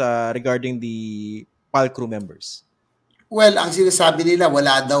dun sa regarding the PAL crew members? Well, ang sinasabi nila,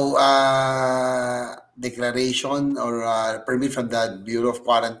 wala daw declaration or permit from the Bureau of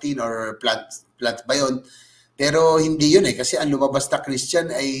Quarantine or plants ba yun? Pero hindi yun kasi ang lumabas na,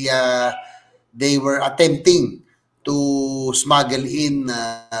 Christian, ay they were attempting to smuggle in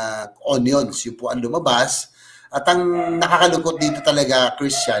onions. Yun po ang lumabas. At ang nakakalungkot dito talaga,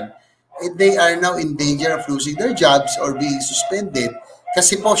 Christian, they are now in danger of losing their jobs or being suspended.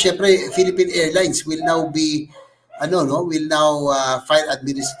 Kasi po, syempre, Philippine Airlines will now file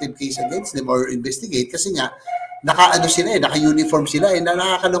administrative case against them or investigate kasi nga, naka-uniform sila.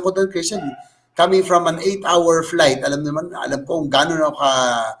 Nakakalungkot doon, Christian. Coming from an 8-hour flight, alam ko kung gano'n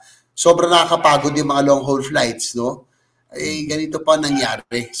sobrang nakakapagod yung mga long-haul flights, no? Ganito pa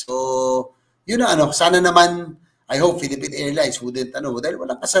nangyari. So, yun na sana naman, I hope Philippine Airlines wouldn't, dahil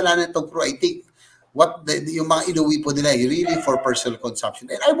walang kasalanan itong crew, I think, yung mga inuwi po nila, really for personal consumption.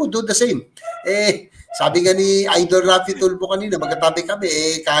 And I would do the same. Sabi nga ni Idol Rafi Tulpo kanina, magkatabi kami,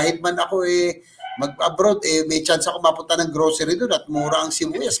 kahit man ako, mag-abroad, may chance ako mapunta ng grocery doon at mura ang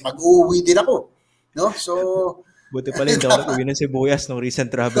sibuyas, mag-uwi din ako. No? So, buti pala yung dapat uwi ng sibuyas nung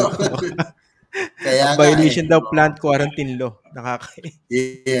recent travel ko. Kaya violation daw plant quarantine law.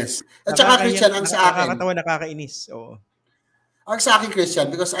 Yes. At saka, Christian, ang sa akin. Nakakatawa, nakakainis. Oo. Ang sa akin, Christian,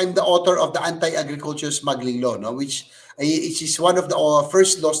 because I'm the author of the anti-agriculture smuggling law, no, which is one of the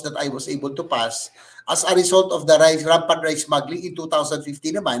first laws that I was able to pass as a result of the rampant rice smuggling in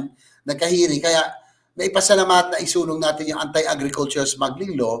 2015 naman, nagkahiring. Kaya naipasalamat na isulong natin yung anti-agriculture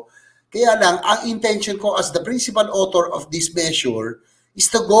smuggling law. Kaya lang, ang intention ko as the principal author of this measure is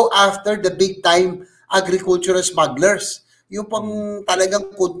to go after the big-time agricultural smugglers. Yung pang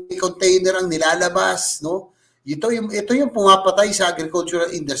talagang container ang nilalabas, no? Ito yung pumapatay sa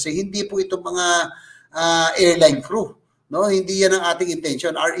agricultural industry. Hindi po itong mga airline crew, no? Hindi yan ang ating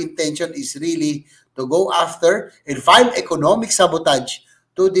intention. Our intention is really to go after and file economic sabotage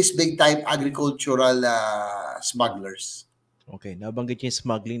to these big-time agricultural smugglers. Okay, nabanggit yung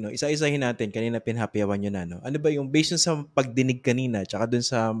smuggling, no? Isa-isahin natin, kanina pinhapiawan nyo na, no? Ano ba yung, based sa pagdinig kanina, tsaka dun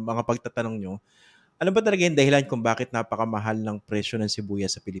sa mga pagtatanong nyo, ano ba talaga yung dahilan kung bakit napakamahal ng presyo ng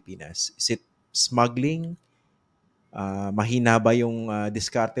sibuyas sa Pilipinas? Is it smuggling? Mahina ba yung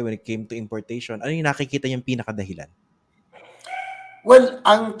diskarte when it came to importation? Ano yung nakikita yung pinakadahilan? Well,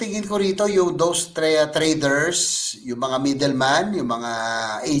 ang tingin ko rito, yung those traders, yung mga middleman, yung mga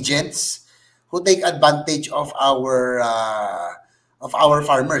agents, who take advantage of our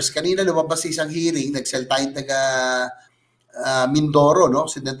farmers. Kanina lumabas sa isang hearing, nagsalta yung taga Mindoro, no?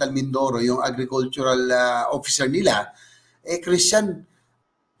 Occidental Mindoro, yung agricultural officer nila. Christian,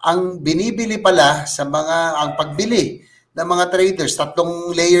 ang binibili pala ang pagbili ng mga traders, 3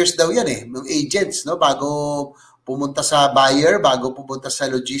 layers daw yan ng agents, no? Bago pumunta sa buyer, bago pumunta sa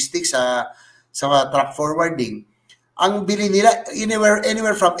logistics, sa truck forwarding. Ang bili nila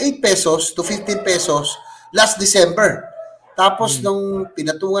anywhere from 8 pesos to 15 pesos last December. Tapos nung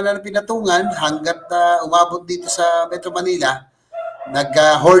pinatungan hanggat umabot dito sa Metro Manila,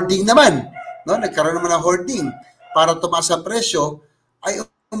 nag-hoarding naman, no? Nagkaroon naman ng hoarding para tumaas ang presyo, ay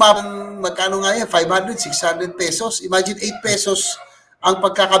umabang magkano nga yan? 500, 600 pesos. Imagine 8 pesos ang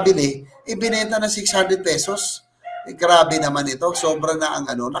pagkakabili, ibinenta na 600 pesos. Grabe naman ito. Sobra na ang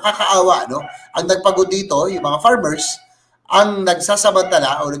nakakaawa, no? Ang nagpagod dito, yung mga farmers, ang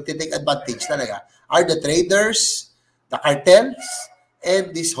nagsasamantala o nagtitake advantage talaga are the traders, the cartels,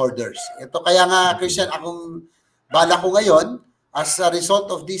 and these hoarders. Ito kaya nga, Christian, akong bala ko ngayon, as a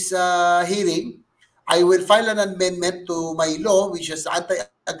result of this hearing, I will file an amendment to my law, which is the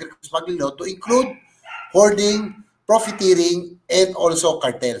anti-agricultural smuggling law, to include hoarding, profiteering, and also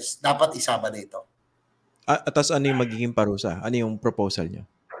cartels. Dapat isama nito. At tas ano yung magiging parusa? Ano yung proposal niyo?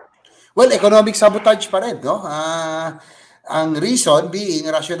 Well, economic sabotage pa rin, no? Ang reason being,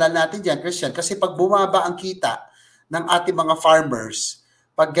 rational natin dyan, Christian, kasi pag bumaba ang kita ng ating mga farmers,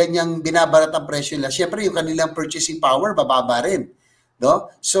 pag ganyang binabarat ang presyo nila, syempre yung kanilang purchasing power, bababa rin. No?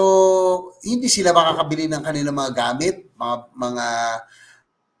 So, hindi sila makakabili ng kanilang mga gamit, mga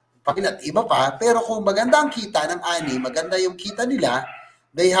at iba pa, pero kung maganda ang kita ng ani, maganda yung kita nila,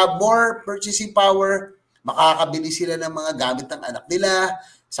 they have more purchasing power, makakabili sila ng mga gamit ng anak nila,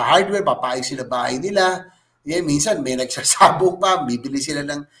 sa hardware, papaayos sila bahay nila, minsan may nagsasabog pa, bibili sila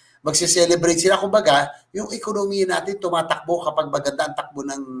ng, magse-celebrate sila, kumbaga, yung ekonomiya natin tumatakbo kapag maganda ang takbo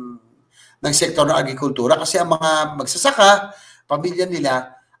ng sektor ng agrikultura kasi ang mga magsasaka, pamilya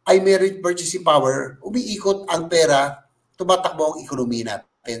nila, ay may purchasing power, umiikot ang pera, tumatakbo ang ekonomiya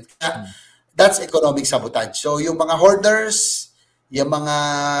natin. Kaya, that's economic sabotage. So, yung mga hoarders, yung mga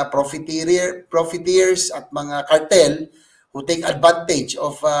profiteers at mga cartel who take advantage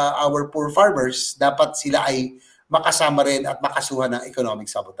of our poor farmers, dapat sila ay makasama rin at makasuhan ng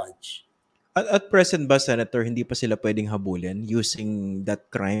economic sabotage. At present ba, Senator, hindi pa sila pwedeng habulin using that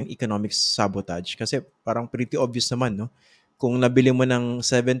crime, economic sabotage? Kasi parang pretty obvious naman, no? Kung nabili mo ng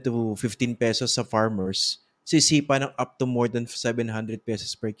 7 to 15 pesos sa farmers, sisipa ng up to more than 700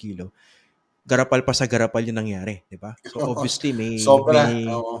 pesos per kilo. Garapal pa sa garapal yung nangyari, di ba? So obviously may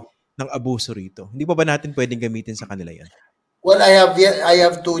ng abuso rito. Hindi pa ba natin pwedeng gamitin sa kanila yan? Well, I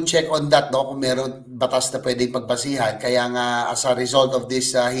have to check on that, no, kung meron batas na pwedeng pagbasihan. Kaya nga as a result of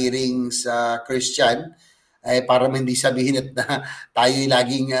this hearings, Christian, ay para hindi sabihin na tayo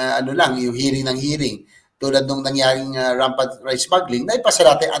laging yung hearing ng hearing. Tulad nung nangyaring rampant rice smuggling, naipasa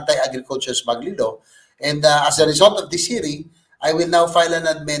natin anti-agriculture smuggling law. And as a result of this hearing, I will now file an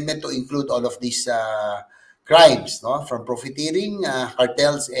amendment to include all of these crimes, no, from profiteering,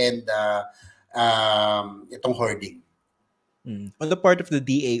 cartels, and itong hoarding. On the part of the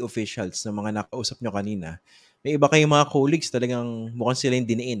DA officials na mga nakausap nyo kanina, may iba kayong mga colleagues talagang mukhang sila yung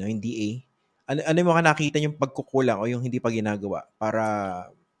DNA, no? Yung DA. Ano yung mga nakita yung pagkukulang o yung hindi pa ginagawa para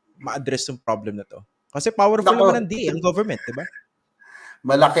ma-address yung problem na to? Kasi powerful naman ng DA, ang government, di ba?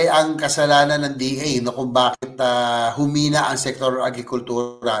 Malaki ang kasalanan ng DA, no, kung bakit humina ang sektor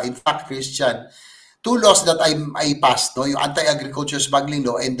agrikultura. In fact, Christian, two laws that I passed, no, yung anti-agriculture smuggling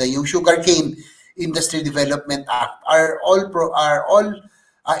law and yung sugarcane Industry Development Act are all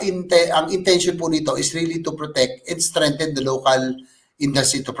ang intention po nito is really to protect and strengthen the local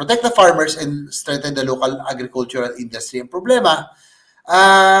industry, to protect the farmers and strengthen the local agricultural industry. Ang problema,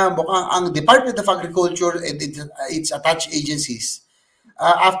 mukhang ang Department of Agriculture and its attached agencies,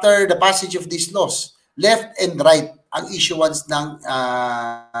 after the passage of these laws, left and right ang issuance ng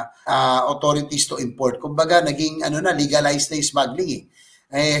authorities to import. Kumbaga, naging legalized na yung smuggling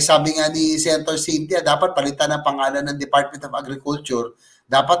sabi nga ni Senator Cynthia, dapat palitan ang pangalan ng Department of Agriculture,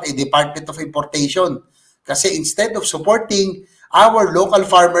 dapat ay Department of Importation. Kasi instead of supporting our local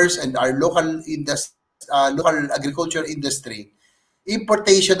farmers and our local agriculture industry,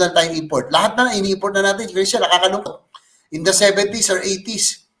 importation na tayong import. Lahat na ini-import na natin, Christian, nakakalungkot. In the 70s or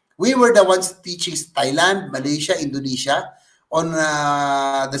 80s, we were the ones teaching Thailand, Malaysia, Indonesia on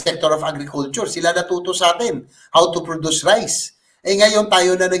the sector of agriculture. Sila natuto sa atin how to produce rice. Ngayon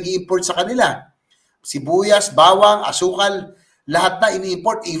tayo na nag-i-import sa kanila. Sibuyas, bawang, asukal, lahat na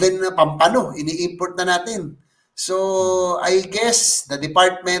ini-import. Even pampano, ini-import na natin. So, I guess the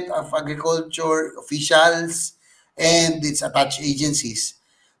Department of Agriculture officials and its attached agencies,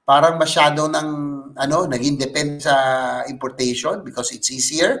 parang masyado naging depend sa importation because it's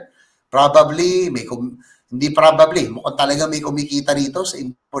easier. Probably, mukhang talaga may kumikita rito sa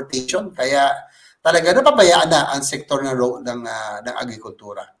importation. Kaya, talaga napabayaan na ang sektor ng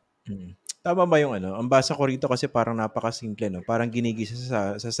agrikultura. Tama ba yung ang basa ko rito kasi parang napakasimple, no? Parang ginigisa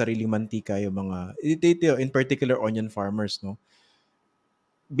sa sariling mantika yung mga, ito, in particular onion farmers, no?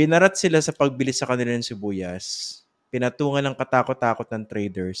 Binarat sila sa pagbili sa kanila ng sibuyas, pinatungan ng katakot-takot ng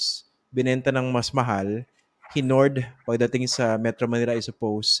traders, binenta ng mas mahal, hinord pagdating sa Metro Manila, I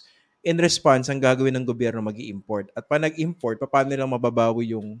suppose. In response, ang gagawin ng gobyerno mag-i-import. At pa nag-import, paano nilang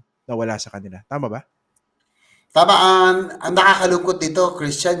mababawi yung nawala sa kanila? Tama ba? Tama, ang nakakalungkot dito,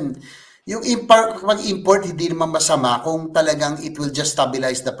 Christian, yung mag-import hindi naman masama kung talagang it will just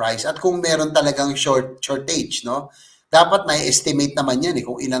stabilize the price at kung meron talagang shortage, no? Dapat may estimate naman yan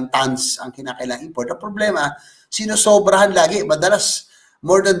kung ilang tons ang kinakailangang import. Ang problema, sinosobrahan lagi. Madalas,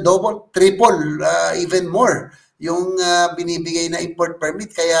 more than double, triple, even more yung binibigay na import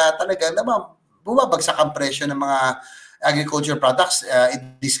permit. Kaya talaga naman, bumabagsak ang presyo ng mga agriculture products,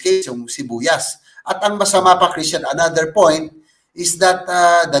 in this case, yung sibuyas. At ang masama pa, Christian, another point is that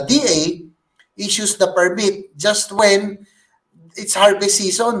the DA issues the permit just when it's harvest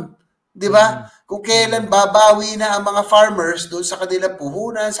season. Di ba? Kung kailan babawi na ang mga farmers doon sa kanilang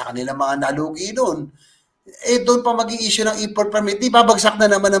puhunan, sa kanilang mga nalugi doon, doon pa mag-i-issue ng import permit, di babagsak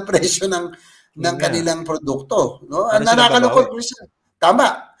na naman ang presyo ng kanilang produkto. No? Ang nakakalungkot, Christian.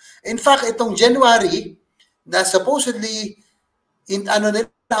 Tama. In fact, itong January, na supposedly,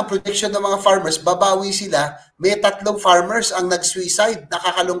 ang projection ng mga farmers, babawi sila, may 3 farmers ang nag-suicide.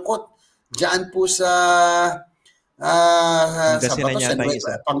 Nakakalungkot. Diyan po sa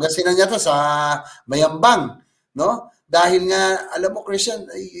Pangasinan yata sa Mayambang, no? Dahil nga alam mo Christian,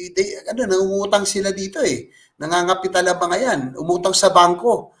 nangungutang sila dito Nangangapita lang mga yan, umutang sa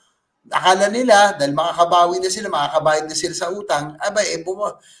bangko. Akala nila dahil makakabawi na sila, makakabayad na sila sa utang,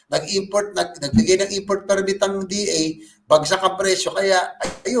 nagbigay ng import permit ang DA, bagsak ang presyo, kaya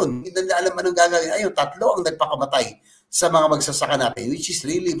ayun, hindi nila alam anong gagawin. Ayun, 3 ang nagpakamatay sa mga magsasaka natin, which is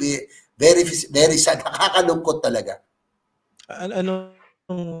really very, very sad. Nakakalungkot talaga. Ano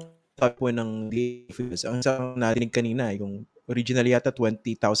sabi po ng DA? Ang isang narinig kanina, yung originally yata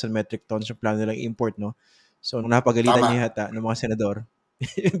 20,000 metric tons yung plano nilang import, no? So, nung napagalitan niya yata ng mga senador,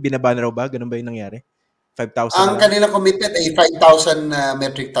 binaba na raw ba? Ganun ba yung nangyari? 5,000 ang kanilang commitment ay 5,000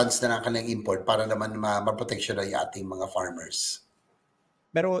 metric tons na ng kanilang import para naman ma-protection na yung ating mga farmers.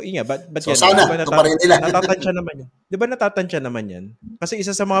 Pero but so, yan, sana, diba natatansya naman yan? Di ba natatansya naman yan? Kasi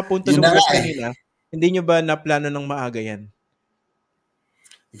isa sa mga punto ng kanina, hindi nyo ba naplano ng maaga yan?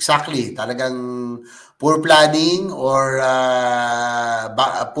 Exactly. Talagang poor planning or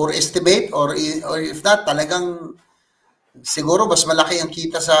poor estimate or if not, talagang siguro mas malaki ang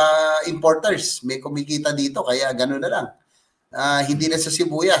kita sa importers. May kumikita dito, kaya gano'n na lang. Hindi na sa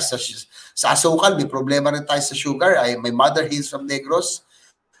sibuyas. Sa asukal, may problema rin tayo sa sugar. My mother hails from Negros.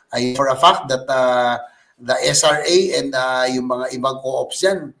 For a fact that the SRA and yung mga ibang co-ops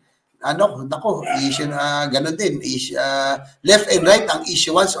yan, issue ganun din. Left and right ang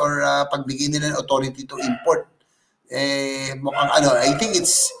issuance or pagbigay nila ng authority to import. Mukhang I think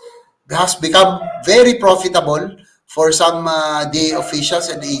has become very profitable for some DA officials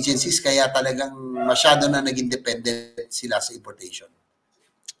and agencies, kaya talagang masyado na naging dependent sila sa importation.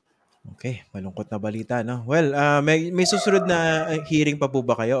 Okay, malungkot na balita, no? Well, may susunod na hearing pa po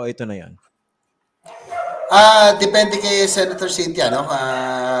ba kayo o ito na yan? Depende kay Senator Cynthia, no?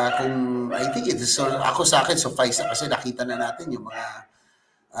 Kung I think ako sa akin suffice kasi nakita na natin yung mga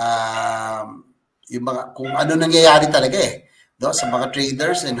kung ano nangyayari talaga no, sa mga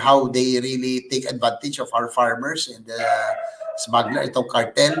traders and how they really take advantage of our farmers and smuggler, itong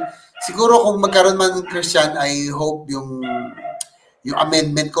cartel. Siguro kung magkaroon man, Christian, I hope yung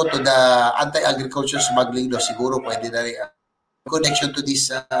amendment ko to the anti-agriculture smuggling law, siguro pwede na rin connection to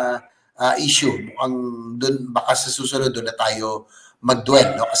this issue. Mukhang doon, baka sa susunod doon na tayo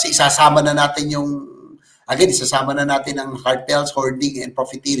mag-dwell. No? Kasi isasama na natin ang cartels, hoarding, and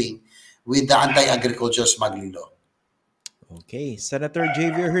profiteering with the anti-agriculture smuggling law. Okay. Senator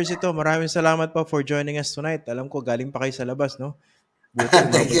Javier Herzito, maraming salamat po for joining us tonight. Alam ko, galing pa kayo sa labas, no?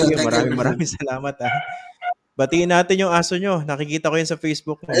 Thank you. Maraming salamat. Batiin natin yung aso nyo. Nakikita ko yan sa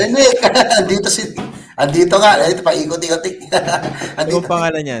Facebook mo. Andito nga. Ito, paikot-ikot. Anong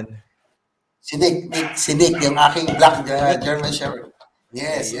pangalan yan? Si Nick, yung aking black German Shepherd.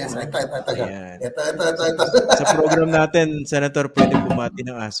 Yes. Ito. Sa program natin, Senator, pwede bumati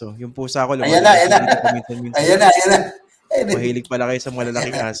ng aso. Yung pusa ko, ayan na. Mahilig pala kayo sa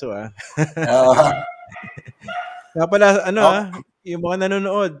malalaking aso, Kaya pala, yung mga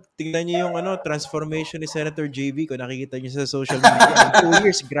nanonood, tingnan niyo yung transformation ni Senator JV ko. Nakikita niyo sa social media. 2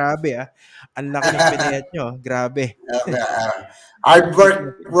 years, grabe, Ang laki ng pinayat nyo, grabe. Hard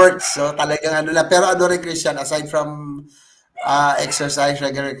works. So talagang lang. Pero rin, Christian, aside from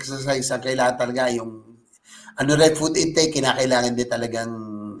regular exercise, ang kailangan talaga yung food intake, kinakailangan din talagang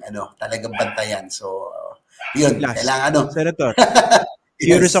bantayan. So, yun, kailangan Senator,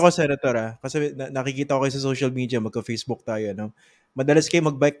 curious ako, Senator, kasi nakikita ko kayo sa social media, magka-Facebook tayo, madalas kayo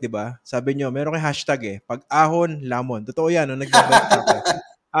magbike, di ba? Sabi nyo, meron kayo hashtag eh. Pag ahon, lamon. Totoo yan, nung nagbabike pa ako.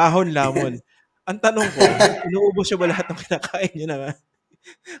 Ahon, lamon. Ang tanong ko, inuubos nyo ba lahat ng kinakain nyo na?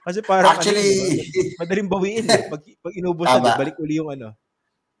 Kasi parang ano yun, di ba? Actually, Madaling bawiin eh. Pag inubos na, di tama. balik uli yung ano.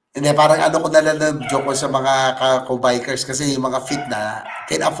 Hindi, parang ano ko na lang na joke ko sa mga ko-bikers kasi yung mga fit na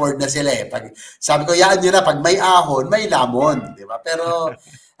can afford na sila eh. Pag, sabi ko, yaan nyo na, pag may ahon, may lamon. Di ba? Pero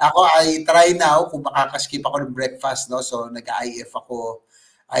ako, I try now kung makakaskip ako ng breakfast, no? So, nag-IF ako.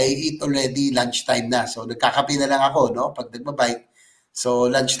 I eat already lunchtime na. So, nagkakape na lang ako, no? Pag nagbabike.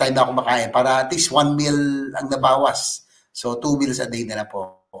 So, lunchtime na ako makain para at least 1 meal ang nabawas. So, 2 meals a day na lang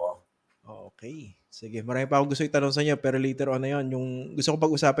po. Okay. Sige, marami pa akong gusto itanong sa inyo pero later on na yun. Yung, gusto ko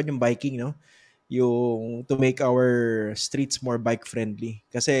pag-usapan yung biking, no? Yung to make our streets more bike-friendly.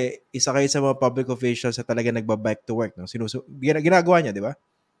 Kasi isa kayo sa mga public officials na talaga nagbabike to work, no? Ginagawa niya, di ba?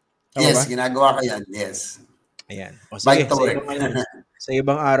 Tama Yes, ba? ginagawa ko yan. Yes. Ayan. O Bike sige, to sa work.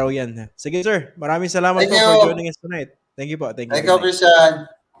 ibang araw yan. Sige, sir. Maraming salamat Thank po you. for joining us tonight. Thank you po. Thank you. Thank Good you, night. Christian.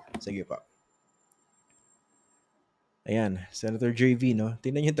 Sige po. Ayan, Senator JV, no?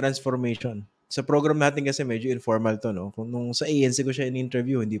 Tingnan yung transformation. Sa program natin kasi medyo informal to, no? Kung nung sa ANC ko siya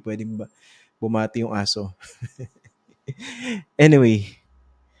in-interview, hindi pwedeng bumati yung aso. Anyway,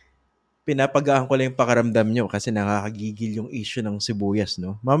 pinapagaan ko lang yung pakaramdam nyo kasi nakakagigil yung issue ng sibuyas,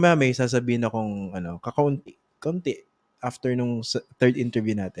 no? Mamaya may sasabihin akong, kaunti, after nung third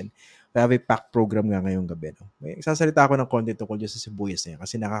interview natin. We have a packed program nga ngayong gabi, no? May sasalita ako ng content tungkol dyan sa sibuyas na yan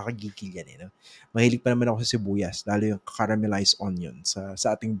kasi nakakagigil yan, eh, no? Mahilig pa naman ako sa sibuyas, lalo yung caramelized onion sa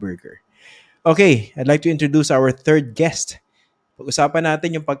ating burger. Okay, I'd like to introduce our third guest. Pag-usapan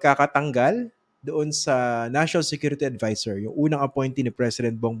natin yung pagkakatanggal doon sa National Security Advisor, yung unang appointee ni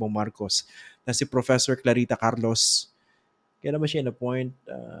President Bongbong Marcos na si Professor Clarita Carlos. Kaya naman siya in-appoint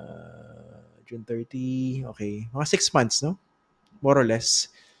June 30, okay, mga 6 months, no? More or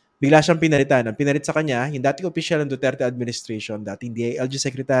less. Bigla siyang pinalitan. Ang pinalit sa kanya, yung dating official ng Duterte administration, dating DILG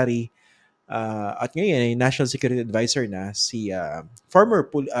Secretary, at ngayon ay National Security Advisor na si former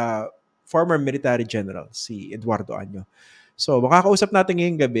military general, si Eduardo Año. So, makakausap natin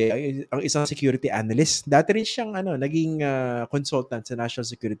ngayong gabi ang isang security analyst. Dati rin siyang naging consultant sa National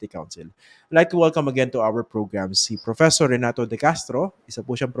Security Council. I'd like to welcome again to our program si Professor Renato De Castro. Isa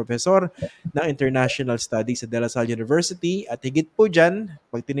po siyang professor ng International Studies sa De La Salle University. At higit po dyan,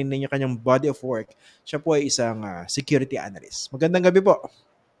 pag tinignan niyo kanyang body of work, siya po ay isang security analyst. Magandang gabi po.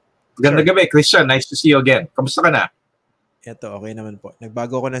 Magandang gabi, Christian. Nice to see you again. Kamusta ka na? Ito, okay naman po.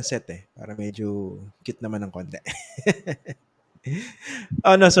 Nagbago ko ng set eh. Para medyo cute naman ng konti.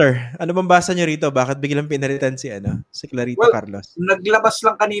 No, sir. Ano bang basa niyo rito? Bakit biglang pinalitan si Clarita Carlos? Naglabas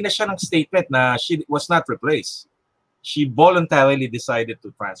lang kanina siya ng statement na she was not replaced. She voluntarily decided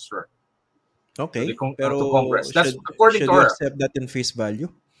to transfer. Okay. Pero to Congress. That's should, according should to we her. accept that in face value?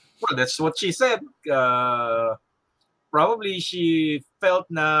 Well, that's what she said. Probably she felt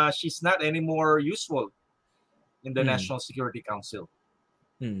na she's not anymore useful in the National Security Council.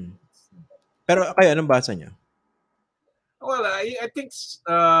 Pero kayo, anong basa niya? Well, I think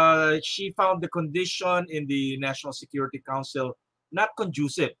she found the condition in the National Security Council not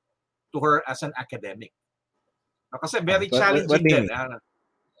conducive to her as an academic. Kasi very challenging din.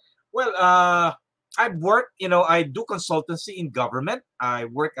 Well, I've worked, I do consultancy in government. I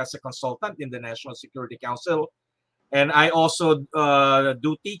work as a consultant in the National Security Council. And I also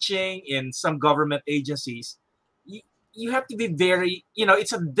do teaching in some government agencies. You have to be very,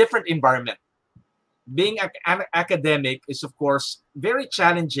 it's a different environment. Being an academic is, of course, very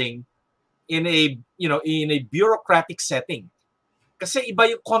challenging in a bureaucratic setting. Kasi iba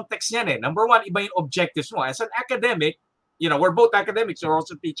yung context niyan eh. Number one, iba yung objectives mo. As an academic, we're both academics. We're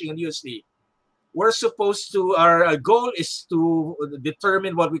also teaching in USD. We're supposed to, our goal is to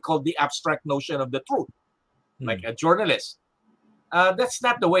determine what we call the abstract notion of the truth, like a journalist. That's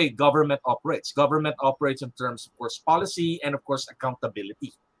not the way government operates. Government operates in terms, of course, policy and, of course,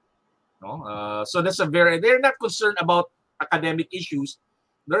 accountability. No? So they're not concerned about academic issues.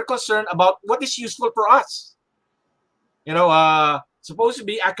 They're concerned about what is useful for us. Supposed to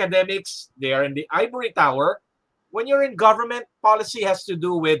be academics, they are in the ivory tower. When you're in government, policy has to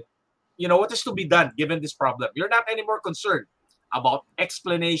do with, what is to be done given this problem. You're not anymore concerned about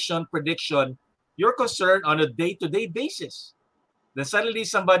explanation, prediction. You're concerned on a day-to-day basis. Then suddenly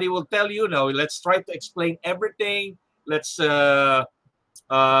somebody will tell you, let's try to explain everything. Let's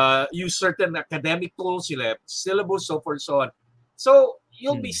use certain academic tools, syllabus, so forth, so on. So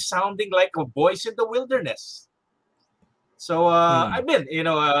you'll be sounding like a voice in the wilderness. So I've been,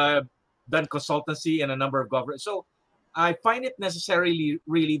 done consultancy in a number of governments. So I find it necessarily,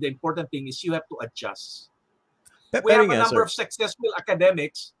 really, the important thing is you have to adjust. We Pero have a nga, number sir. of successful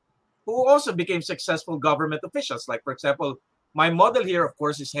academics who also became successful government officials. Like, for example, my model here, of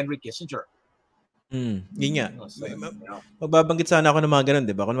course, is Henry Kissinger. Yun nga. So, you know, Magbabanggit sana ako ng mga ganun,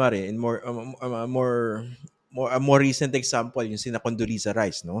 di ba? Kunwari, in a more recent example, yung sina Condoleezza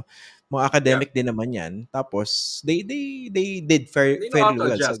Rice, no? Mga yeah, academic din naman yan. Tapos, they did they know how fairly to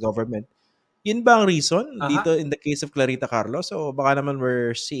well sa adjust. government. Yun ba ang reason Uh-huh. dito in the case of Clarita Carlos? O baka naman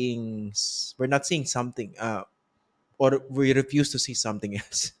we're not seeing something, or we refuse to see something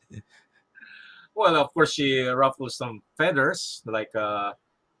else? Well, of course, she ruffles some feathers, like, of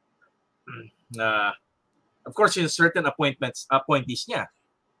course, in certain appointees niya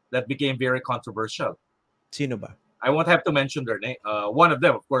that became very controversial. Sino ba? I won't have to mention their name. One of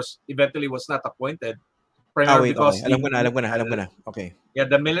them, of course, eventually was not appointed, primarily Wait, okay. because Alam ko na. Okay.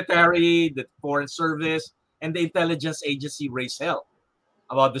 the military, the foreign service, and the intelligence agency raised hell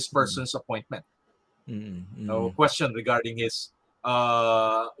about this person's appointment. No question regarding his,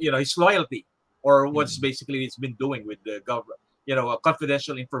 his loyalty or what's basically he's been doing with the government,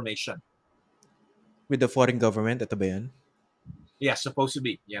 confidential information. With the foreign government, ito ba yan? Yeah, supposed to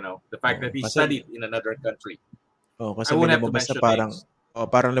be, the fact that he Kasi, studied in another country. kasi I won't may have to lumabas na mention parang, names.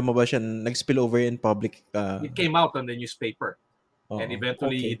 parang lumabas siya, nag-spill over in public. It came out on the newspaper, and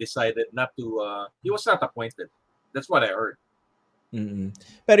eventually he decided not to. He was not appointed. That's what I heard.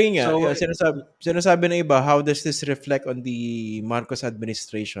 Pero yun nga, So, sinasabi na iba, how does this reflect on the Marcos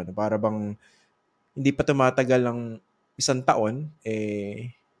administration? Para bang hindi pa tumatagal ng isang taon,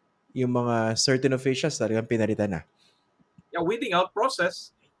 yung mga certain officials talagang pinalitan na. yeah, weeding out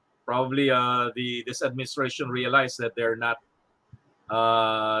process. Probably this administration realized that they're not,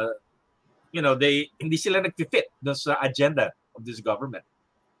 hindi sila nag-fit dun sa agenda of this government.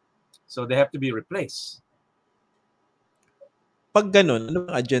 So they have to be replaced. Pag ganun, ano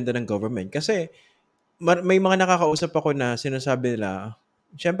ang agenda ng government? Kasi may mga nakakausap ako na sinasabi nila,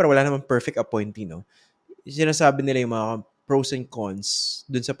 syempre wala namang perfect appointee, no? Sinasabi nila yung mga pros and cons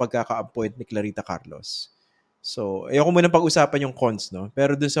dun sa pagkaka-appoint ni Clarita Carlos. So, ayoko muna pag-usapan yung cons, no?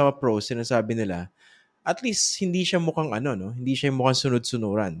 Pero dun sa pros, sinasabi nila, at least hindi siya mukhang hindi siya mukhang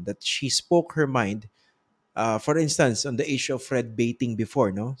sunod-sunuran. That she spoke her mind. For instance, on the issue of red baiting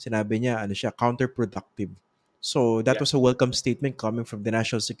before, no? Sinabi niya, counterproductive. So, that was a welcome statement coming from the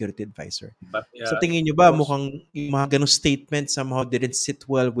National Security Advisor. But sa tingin niyo ba, mukhang yung mga ganong statement somehow didn't sit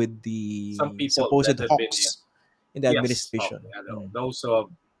well with the supposed hawks in the administration? Those,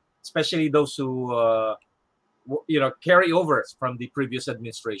 especially those who, carry overs from the previous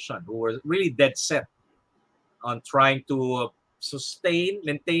administration, who were really dead set on trying to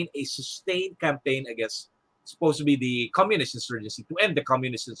maintain a sustained campaign against supposed to be the communist insurgency, to end the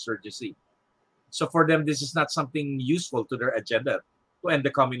communist insurgency. So for them, this is not something useful to their agenda, to end the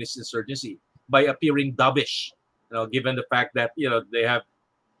communist insurgency by appearing dovish, given the fact that, they have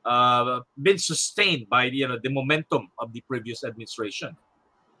been sustained by, the momentum of the previous administration.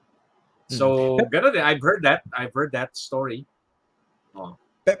 So, I've heard that story.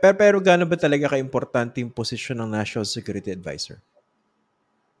 Pero gaano ba talaga ka-importante yung posisyon ng National Security Advisor?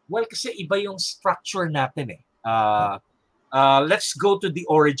 Well, kasi iba yung structure natin eh. Let's go to the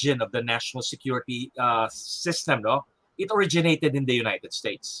origin of the national security system. No, it originated in the United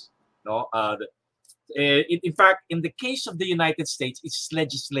States. No, in fact, in the case of the United States, it's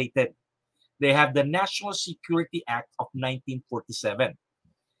legislated. They have the National Security Act of 1947.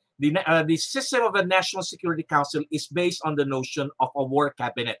 The system of the National Security Council is based on the notion of a war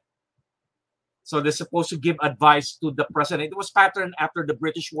cabinet. So they're supposed to give advice to the president. It was patterned after the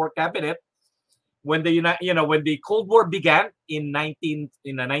British War Cabinet. When the Cold War began in the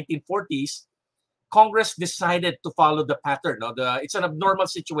 1940s, Congress decided to follow the pattern. It's an abnormal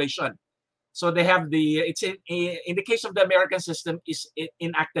situation, so they have in the case of the American system is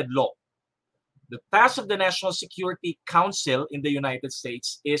enacted law. The task of the National Security Council in the United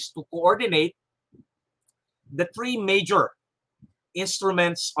States is to coordinate the three major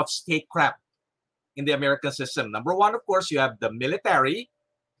instruments of statecraft in the American system. Number one, of course, you have the military,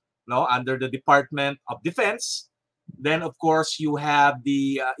 under the Department of Defense. Then, of course, you have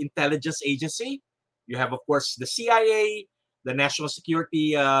the intelligence agency. You have, of course, the CIA, the National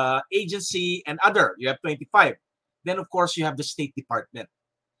Security Agency, and other. You have 25. Then, of course, you have the State Department.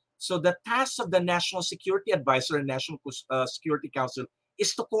 So the task of the National Security Advisor and National Security Council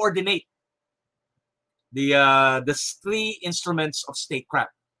is to coordinate the three instruments of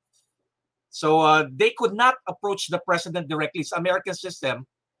statecraft. So they could not approach the president directly. It's American system.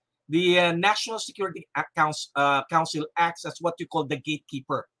 The National Security Council acts as what you call the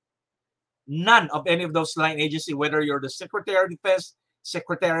gatekeeper. None of any of those line agency, whether you're the Secretary of Defense,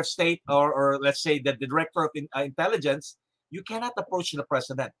 Secretary of State or let's say the Director of Intelligence, you cannot approach the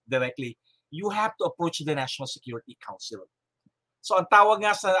President directly. You have to approach the National Security Council. So ang tawag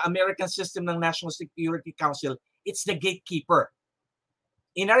nga sa American system ng National Security Council, it's the gatekeeper.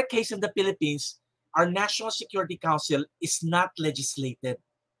 In our case in the Philippines, our National Security Council is not legislated.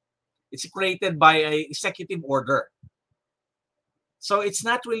 It's created by an executive order. So it's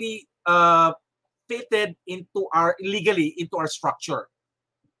not really fitted into legally into our structure.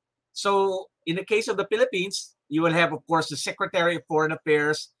 So in the case of the Philippines, you will have, of course, the Secretary of Foreign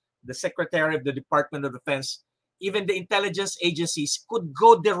Affairs, the Secretary of the Department of Defense, even the intelligence agencies could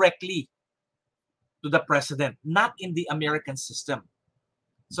go directly to the president, not in the American system.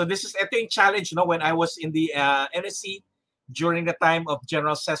 So this is, ito yung challenge, when I was in the NSC during the time of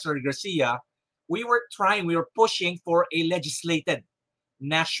General Cesar Garcia, we were pushing for a legislated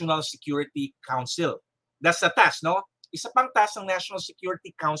National Security Council. That's the task, no? Isa pang task ng National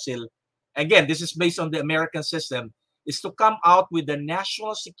Security Council, again, this is based on the American system, is to come out with the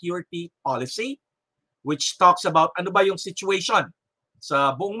national security policy, which talks about ano ba yung situation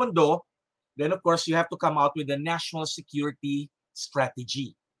sa buong mundo. Then, of course, you have to come out with the national security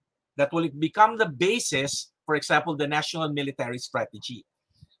strategy that will become the basis, for example, the national military strategy.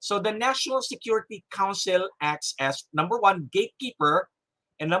 So the National Security Council acts as, number one, gatekeeper,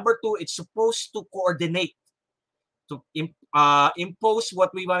 and number two, it's supposed to coordinate, to impose what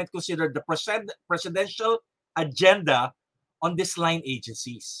we might consider the presidential agenda on these line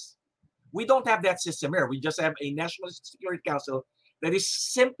agencies. We don't have that system here. We just have a National Security Council that is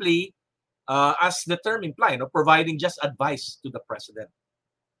simply, as the term implies, providing just advice to the president.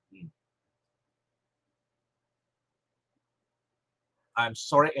 I'm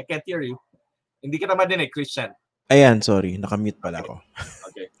sorry, I can't hear you. Hindi kita madinig, Christian. Ayan, sorry. Nakamute pala ako.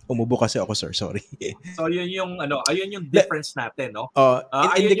 Okay. Umubo kasi ako, sir. Sorry. So yun yung difference natin, no?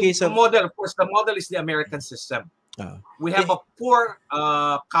 In the case of model, of course, the model is the American system. We have a poor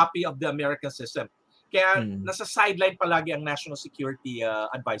copy of the American system. Kaya nasa sideline palagi ang National Security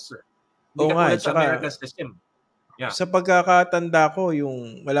Advisor. Hindi katulad sa American system. Yeah. Sa pagkakatanda ko,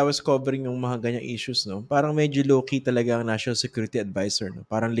 yung while I was covering yung mga ganyang issues, no, parang medyo low-key talaga ang National Security Advisor. No?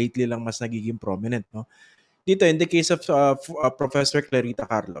 Parang lately lang mas nagiging prominent. No? Dito, in the case of Professor Clarita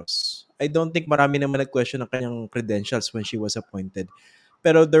Carlos, I don't think marami naman nag-question ng kanyang credentials when she was appointed.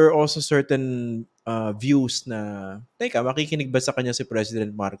 Pero there are also certain views na, teka, makikinig ba sa kanya si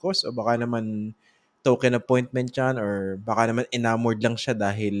President Marcos? O baka naman token appointment yan? Or baka naman enamored lang siya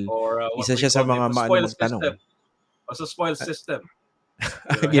dahil isa siya sa mga maano magtanong. O sa spoiled system.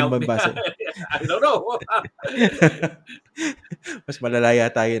 Again, mabasa. I don't know. Mas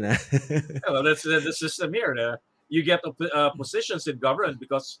malalaya tayo na. Well, that's the system here. You get positions in government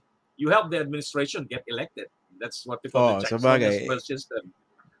because you help the administration get elected. That's what we call the spoiled system.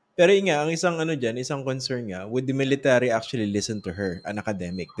 Pero nga, ang isang isang concern nga, would the military actually listen to her, an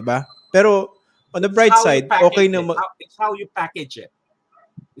academic, di ba? Pero on the bright side, okay na it's how you package it.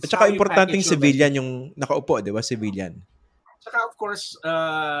 At saka importanteng civilian yung nakaupo, di ba? Civilian. Saka of course,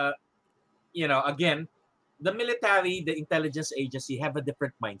 again, the military, the intelligence agency have a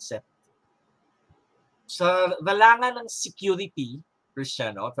different mindset. Sa lalangan ng security,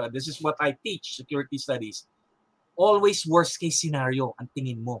 Cristiano, this is what I teach, security studies, always worst case scenario ang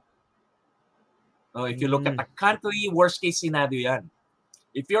tingin mo. If you look at a country, worst case scenario yan.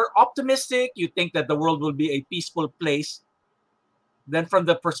 If you're optimistic, you think that the world will be a peaceful place, then from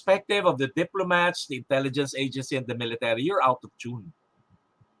the perspective of the diplomats, the intelligence agency, and the military, you're out of tune.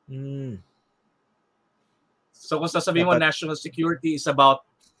 So kung sasabihin mo national security is about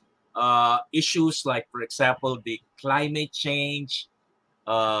issues like, for example, the climate change,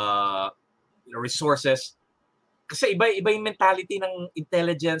 resources, kasi iba yung mentality ng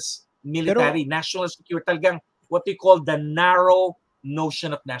intelligence, military, national security, talagang what we call the narrow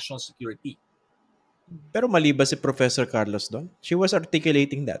notion of national security. Pero mali ba si Professor Carlos doon? She was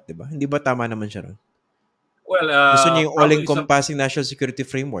articulating that, di ba? Hindi ba tama naman siya ron? Well, gusto niya yung all-encompassing national security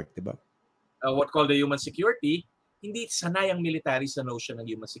framework, di ba? What called the human security, hindi sanay ang military sa notion ng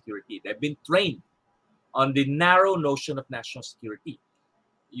human security. They've been trained on the narrow notion of national security.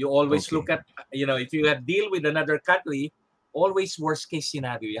 You always look at, if you have deal with another country, always worst case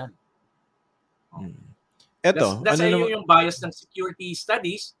scenario yan. Eto, that's yung bias ng security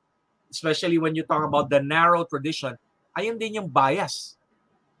studies, especially when you talk about the narrow tradition, ayun din yung bias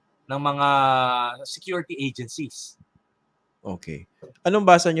ng mga security agencies. Okay. Anong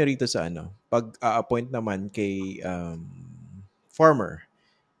basa nyo rito sa pag-appoint naman kay former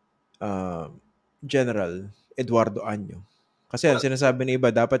General Eduardo Año? Kasi ang sinasabi ng iba,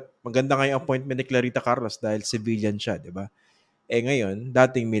 dapat maganda nga yung appointment ni Clarita Carlos dahil civilian siya, di ba? Ngayon,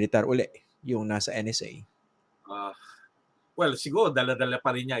 dating militar uli yung nasa NSA. Uh, well, siguro dala-dala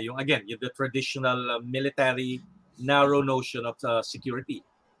pa rin niya yung the traditional military narrow notion of security.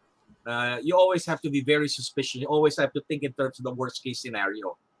 You always have to be very suspicious. You always have to think in terms of the worst case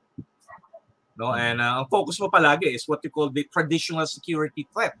scenario. No, and ang focus mo palagi is what you call the traditional security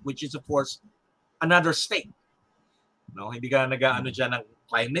threat, which is of course another state. No, hindi ka nag-aano diyan ng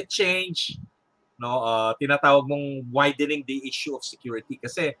climate change, no, tinatawag mong widening the issue of security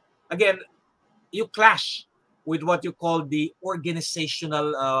kasi again, you clash with what you call the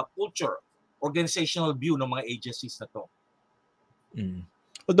organizational culture, organizational view ng mga agencies na to.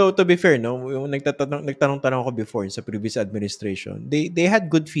 Although to be fair, no, yung nagtanong-tanong ako before sa previous administration, they had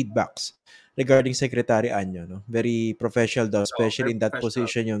good feedbacks regarding Secretary Anyo, no. Very professional daw, especially in that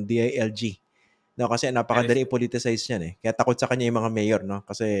position yung DILG. No, kasi napakadali i-politicize niyan eh. Kaya takot sa kanya yung mga mayor, no?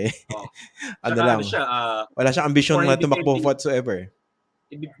 Kasi lang, wala siyang ambisyon na tumakbo whatsoever.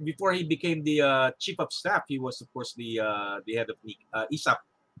 Before he became the chief of staff, he was of course the head of ISAP,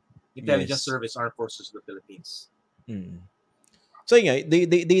 Intelligence Service, Armed Forces of the Philippines. So yeah,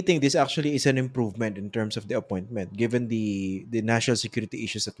 they think this actually is an improvement in terms of the appointment, given the national security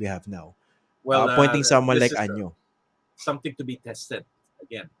issues that we have now. Well, appointing someone like Anyo, something to be tested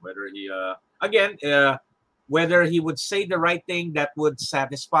again. Whether he would say the right thing that would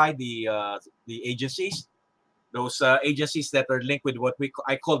satisfy the agencies, those agencies that are linked with what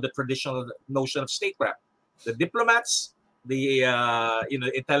I call the traditional notion of statecraft, the diplomats, the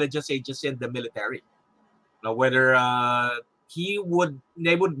intelligence agency, and the military. Now, whether they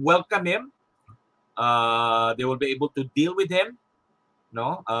would welcome him, they will be able to deal with him,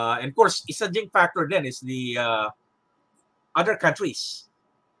 no? And of course, isa ding factor then is the other countries.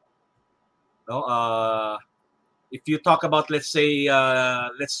 No, if you talk about, let's say,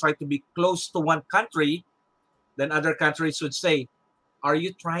 let's try to be close to one country, then other countries would say, "Are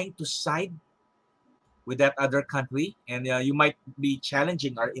you trying to side with that other country?" And you might be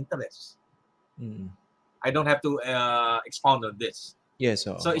challenging our interests. I don't have to expound on this. Yes.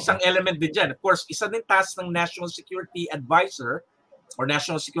 So isang element din dyan. Of course, isa din task ng National Security Advisor or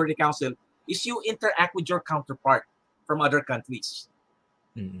National Security Council is you interact with your counterpart from other countries.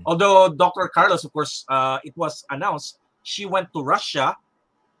 Although Dr. Carlos, of course, it was announced, she went to Russia,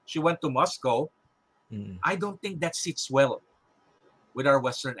 she went to Moscow. I don't think that sits well with our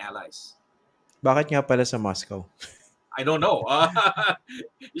Western allies. Bakit nga pala sa Moscow? I don't know.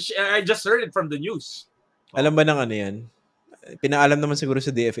 I just heard it from the news. Alam ba ng ano yan? Pinaalam naman siguro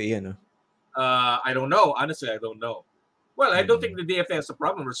sa DFA yan, no? I don't know. Honestly, I don't know. Well, I don't think the DFA has a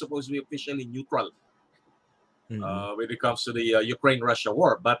problem. We're supposed to be officially neutral when it comes to the Ukraine-Russia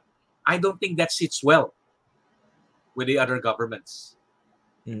war. But I don't think that sits well with the other governments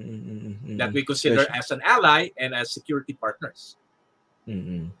that we consider as an ally and as security partners.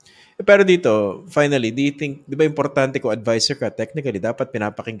 Pero dito, finally, do you think, di ba importante kung advisor ka, technically, dapat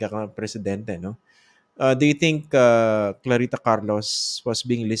pinapakinggan ka ng presidente, no? Do you think Clarita Carlos was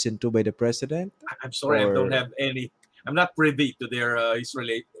being listened to by the president? I'm sorry, I don't have any. I'm not privy to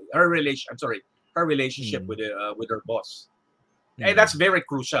her relationship with her boss, and that's very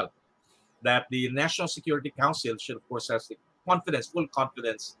crucial. That the National Security Council should, of course, have the full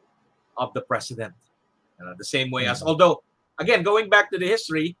confidence of the president. The same way as, although, again, going back to the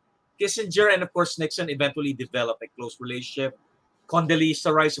history, Kissinger and, of course, Nixon eventually developed a close relationship.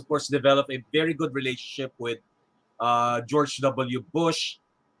 Condoleezza Rice, of course, developed a very good relationship with George W. Bush,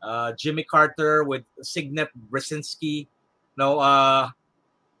 Jimmy Carter, with Signet Brzezinski. Now,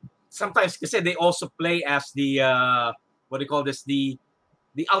 sometimes, kasi they also play as the,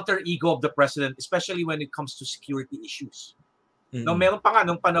 the alter ego of the president, especially when it comes to security issues. Now, meron pa nga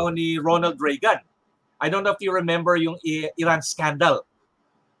nung panahon ni Ronald Reagan. I don't know if you remember yung Iran scandal.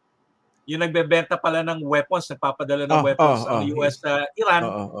 Yung nagbebenta pala ng weapons, nagpapadala ng weapons sa US Iran,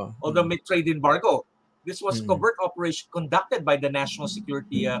 although may trade embargo. This was covert operation conducted by the National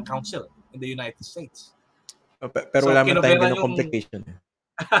Security Council in the United States. Pero wala man tayong ganong complication.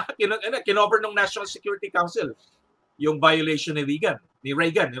 Kinover ng National Security Council yung violation ni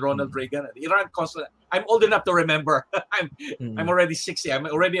Ronald Reagan. The Iran consul. I'm old enough to remember. I'm already 60. I'm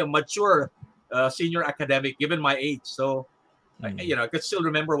already a mature senior academic given my age. So, I could still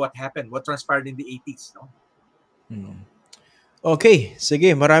remember what happened, what transpired in the 80s. No? Okay,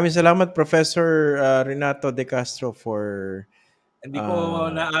 sige. Maraming salamat, Professor Renato De Castro, for... Hindi ko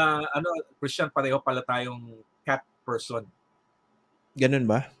Christian, pareho pala tayong cat person. Ganun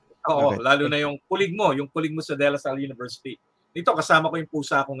ba? Oo, okay. Lalo na yung kulig mo sa De La Salle University. Dito, kasama ko yung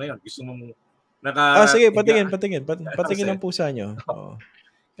pusa ko ngayon. Gusto mong sige, patingin. Patingin ang pusa nyo. Oo.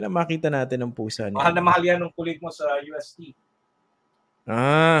 Kailangan makita natin ang pusa niya. Mahal na mahal yan ng kulig mo sa UST.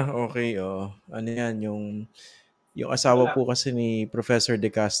 Okay, oh. Ano yan, yung asawa Wala. po kasi ni Professor De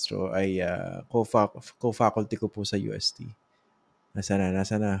Castro ay co-faculty ko po sa UST. Nasa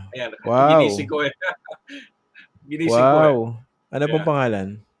na? Ayan, ginising Wow! ko eh. Ginising ko eh. Wow! Ano pong Yeah. pangalan?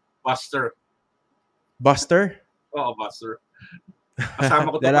 Buster. Buster? Oo, Buster. Kasama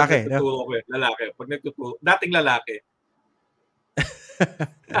ko to pag Lalaki, no? nagtuturo ko eh. Lalaki. Pag nagtuturo. Dating lalaki.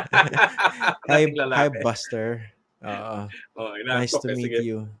 Dating Hi, lalaki. Buster. Oo. Oh, Nice inaantok to eh. meet Sige.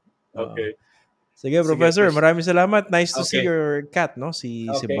 you. Oo. Okay. Sige, Sige, Professor. Chris. Maraming salamat. Nice to see Okay. your cat, no? Si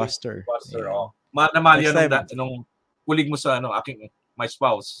Okay. Buster. Buster. Ayan. Oh. Namali Next yan time. nung kulig mo sa my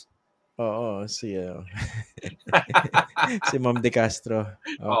spouse. Oo, si Ma'am De Castro.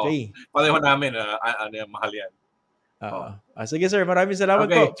 Okay. Pareho namin, mahal yan. Oo. Sige, sir. Maraming salamat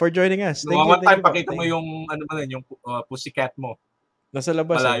Okay. po for joining us. No, Thank you. one time, Po. pakita mo yung, yung pussycat mo. Nasa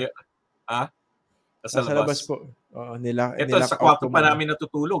labas Malayo. eh. Nasa Nasa labas labas. po. Oo, Ito, nilock sa out kwarto ko pa muna. namin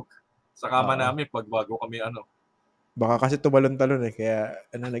natutulog. Sa kama Oo. namin, pag bago kami, Baka kasi tumalon-talon eh. Kaya,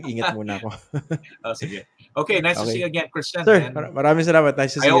 nag-ingat muna ako. Sige. Okay, nice to Okay. see you again, Christian. Sir, And maraming salamat.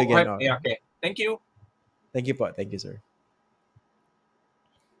 Nice to see you again. Okay. Thank you. Thank you po. Thank you, sir.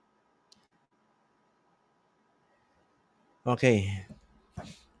 Okay.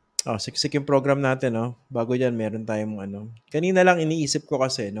 Siksik yung program natin, no? Bago yan, meron tayong Kanina lang iniisip ko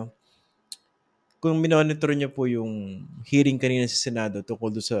kasi, no? Kung minonitor niyo po yung hearing kanina sa Senado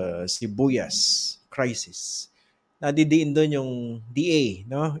tungkol doon sa Sibuyas crisis, nadidiin doon yung DA,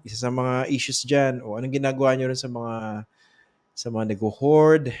 no? Isa sa mga issues dyan, o anong ginagawa niyo rin sa mga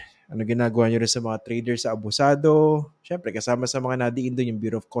nag-hoard, anong ginagawa niyo rin sa mga traders sa abusado. Siyempre, kasama sa mga nadiin doon yung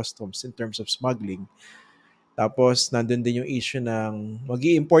Bureau of Customs in terms of smuggling. Tapos, nandun din yung issue ng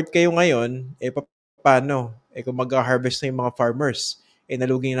mag-i-import kayo ngayon, paano? Kung mag-harvest na yung mga farmers,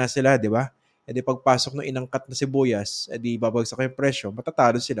 naluging na sila, di ba? Pagpasok ng inangkat na sibuyas, babagsak yung presyo,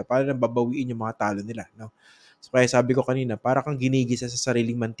 matatalo sila. Paano nang babawiin yung mga talo nila, no? So, kaya sabi ko kanina, para kang ginigisa sa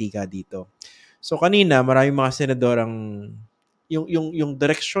sariling mantika dito. So, kanina, maraming mga senador yung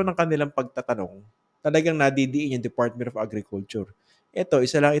direksyon ng kanilang pagtatanong, talagang nadidiin yung Department of Agriculture. Ito,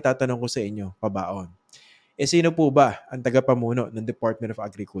 isa lang itatanong ko sa inyo, pabaon. Sino po ba ang tagapamuno ng Department of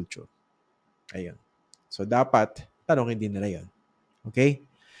Agriculture? Ayun. So, dapat tanongin din nila yun. Okay?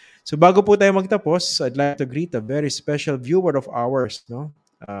 So, bago po tayo magtapos, I'd like to greet a very special viewer of ours, no?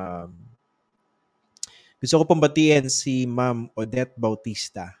 Gusto ko pong batiin si Ma'am Odette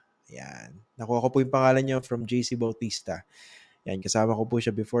Bautista. Ayan. Nakuha ko po yung pangalan niya from JC Bautista. Yan, kasama ko po siya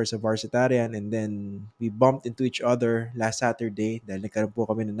before sa Varsitarian, and then we bumped into each other last Saturday dahil nagkaroon po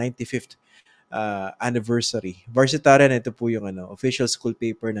kami ng 95th anniversary. Varsitarian, ito po yung official school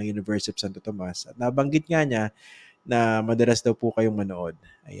paper ng University of Santo Tomas. At nabanggit nga niya na madalas daw po kayong manood.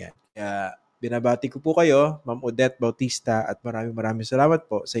 Ayan. Kaya binabati ko po kayo, Ma'am Odette Bautista, at maraming salamat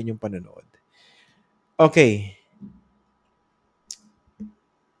po sa inyong panonood. Okay.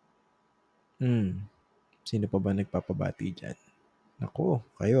 Sino pa ba nagpapabati dyan? Ako,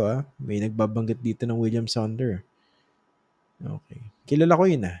 kayo may nagbabanggit dito ng William Sonder. Okay. Kilala ko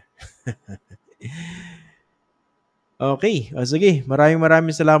yun Okay. Sige.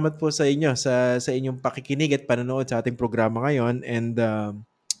 Maraming salamat po sa inyo sa inyong pakikinig at panonood sa ating programa ngayon. And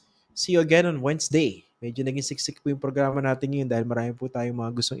see you again on Wednesday. Medyo naging siksik po yung programa natin ngayon dahil marami po tayong mga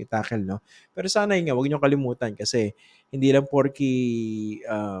gustong itackle, no? Pero sana nga, huwag niyo kalimutan kasi hindi lang porky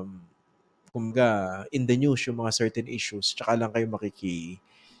kumbaga in the news yung mga certain issues, tsaka lang kayo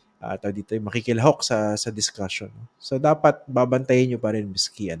makikilahok sa discussion. So dapat babantayin niyo pa rin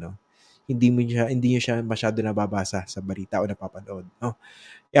miski hindi niyo siya masyado nababasa sa balita o napapanood, no?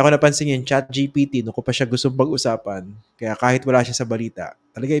 Kaya ako napansin yung Chat GPT no ko pa siya gustong pag-usapan, kaya kahit wala siya sa balita,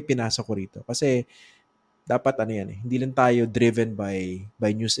 talaga ipinasok ko rito kasi dapat hindi lang tayo driven by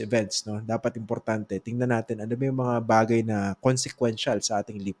news events, no? Dapat importante tingnan natin ano ba yung mga bagay na consequential sa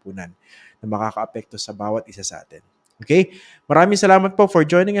ating lipunan na makakaapekto sa bawat isa sa atin. Okay? Maraming salamat po for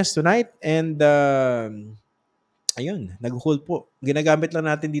joining us tonight, and ayun, nag-hold po. Ginagamit lang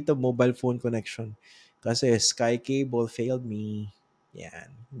natin dito mobile phone connection kasi Sky Cable failed me. Yan.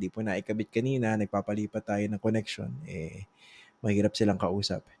 Hindi po naikabit kanina. Nagpapalipat tayo ng connection. Mahirap silang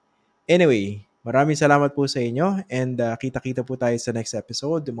kausap. Anyway, maraming salamat po sa inyo, and kita-kita po tayo sa next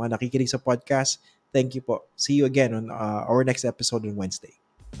episode. Yung mga nakikinig sa podcast, thank you po. See you again on our next episode on Wednesday.